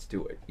said, let's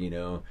do it, you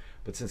know.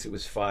 But since it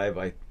was 5,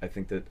 I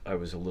think that I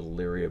was a little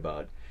leery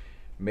about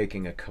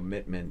making a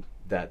commitment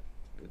that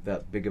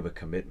big of a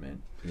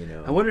commitment, you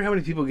know. I wonder how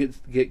many people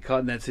get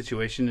caught in that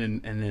situation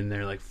and then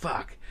they're like,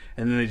 fuck,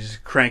 and then they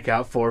just crank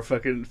out 4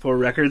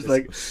 records. It's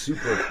like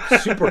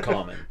super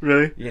common.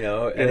 Really? You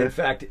know, and in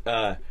fact,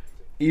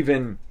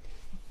 even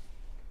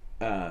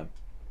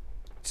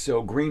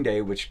so Green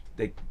Day, which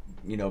they,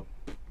 you know,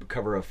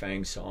 cover a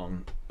Fang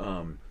song.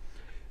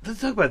 Let's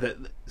talk about that.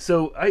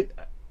 So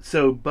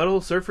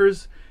Butthole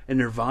Surfers and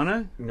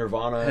Nirvana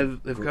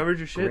have covered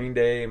your shit. Green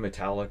Day,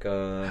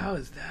 Metallica. How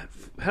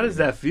does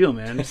that feel,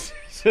 man?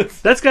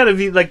 That's got to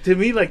be like, to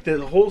me, like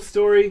the whole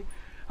story.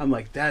 I'm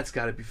like, that's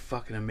got to be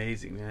fucking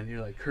amazing, man.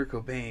 You're like Kurt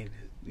Cobain,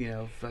 you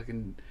know,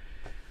 fucking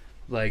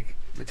like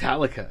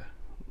Metallica.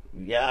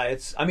 Yeah,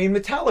 I mean,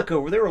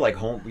 Metallica, they were like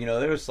home, you know,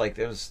 they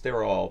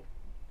were all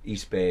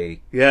East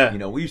Bay. Yeah. You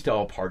know, we used to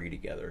all party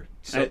together.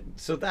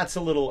 So that's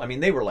a little, I mean,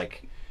 they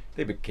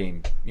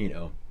became, you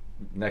know,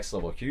 next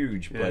level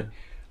huge, but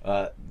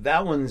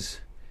that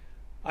one's,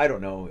 I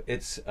don't know,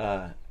 it's,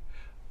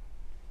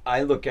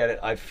 I look at it,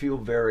 I feel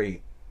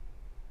very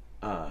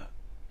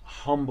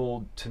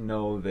humbled to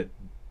know that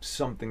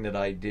something that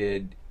I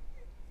did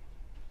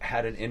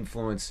had an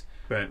influence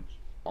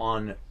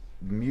on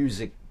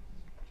music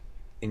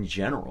in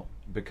general,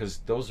 because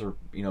those are,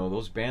 you know,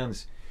 those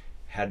bands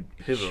had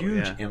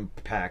huge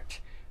impact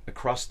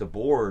across the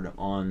board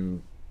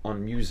on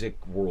music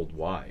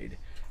worldwide.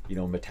 You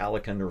know,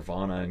 Metallica,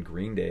 Nirvana, and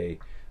Green Day,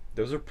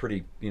 those are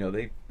pretty, you know,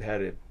 they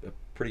had a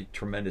pretty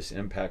tremendous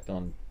impact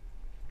on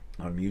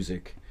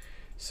music.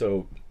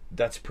 So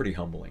that's pretty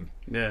humbling.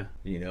 Yeah.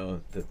 You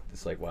know, that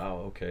it's like, wow,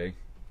 okay,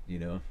 you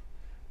know,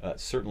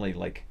 certainly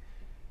like,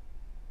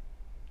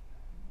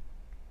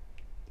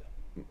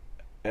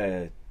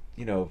 you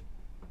know,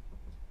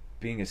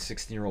 being a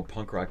 16-year-old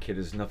punk rock kid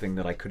is nothing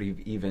that I could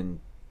even,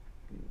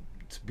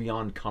 it's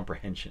beyond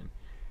comprehension,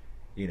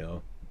 you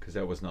know, because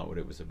that was not what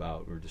it was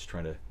about. We were just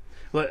trying to.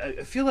 Well,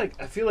 I feel like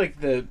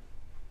the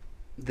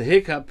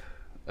hiccup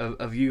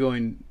of you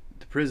going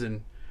to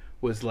prison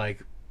was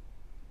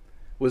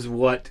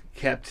what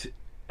kept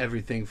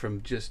everything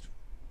from just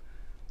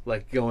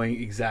like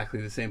going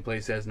exactly the same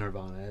place as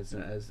Nirvana, as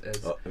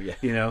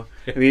you know.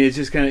 I mean, it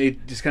just kind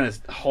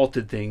of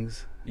halted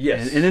things.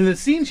 Yes, and then the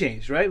scene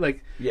changed, right?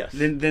 Like, yes.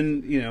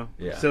 Then you know.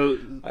 Yeah. So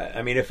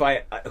I mean, if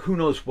I who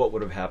knows what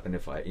would have happened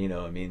if I, you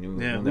know, I mean,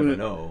 we'll never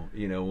know.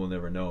 You know, we'll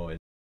never know.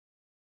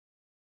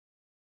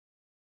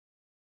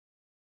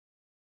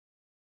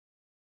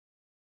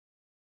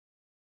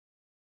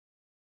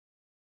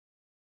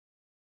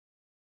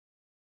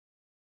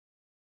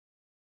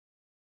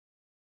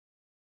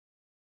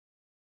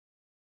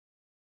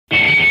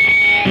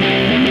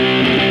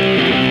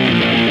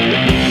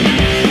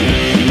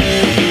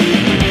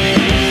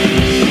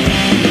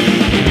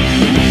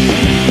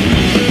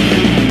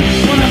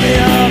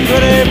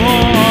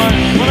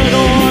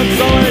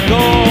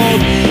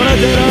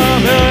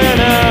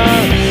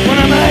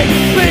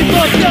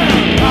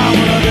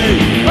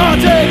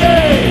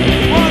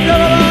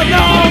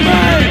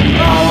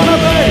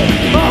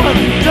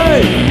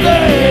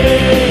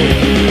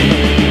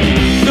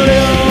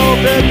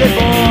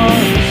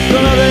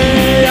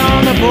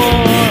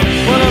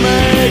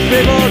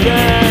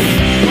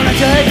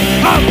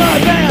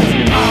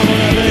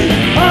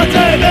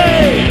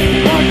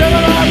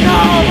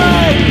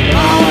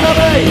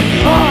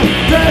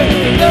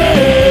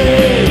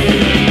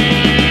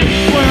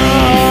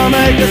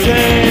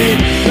 Say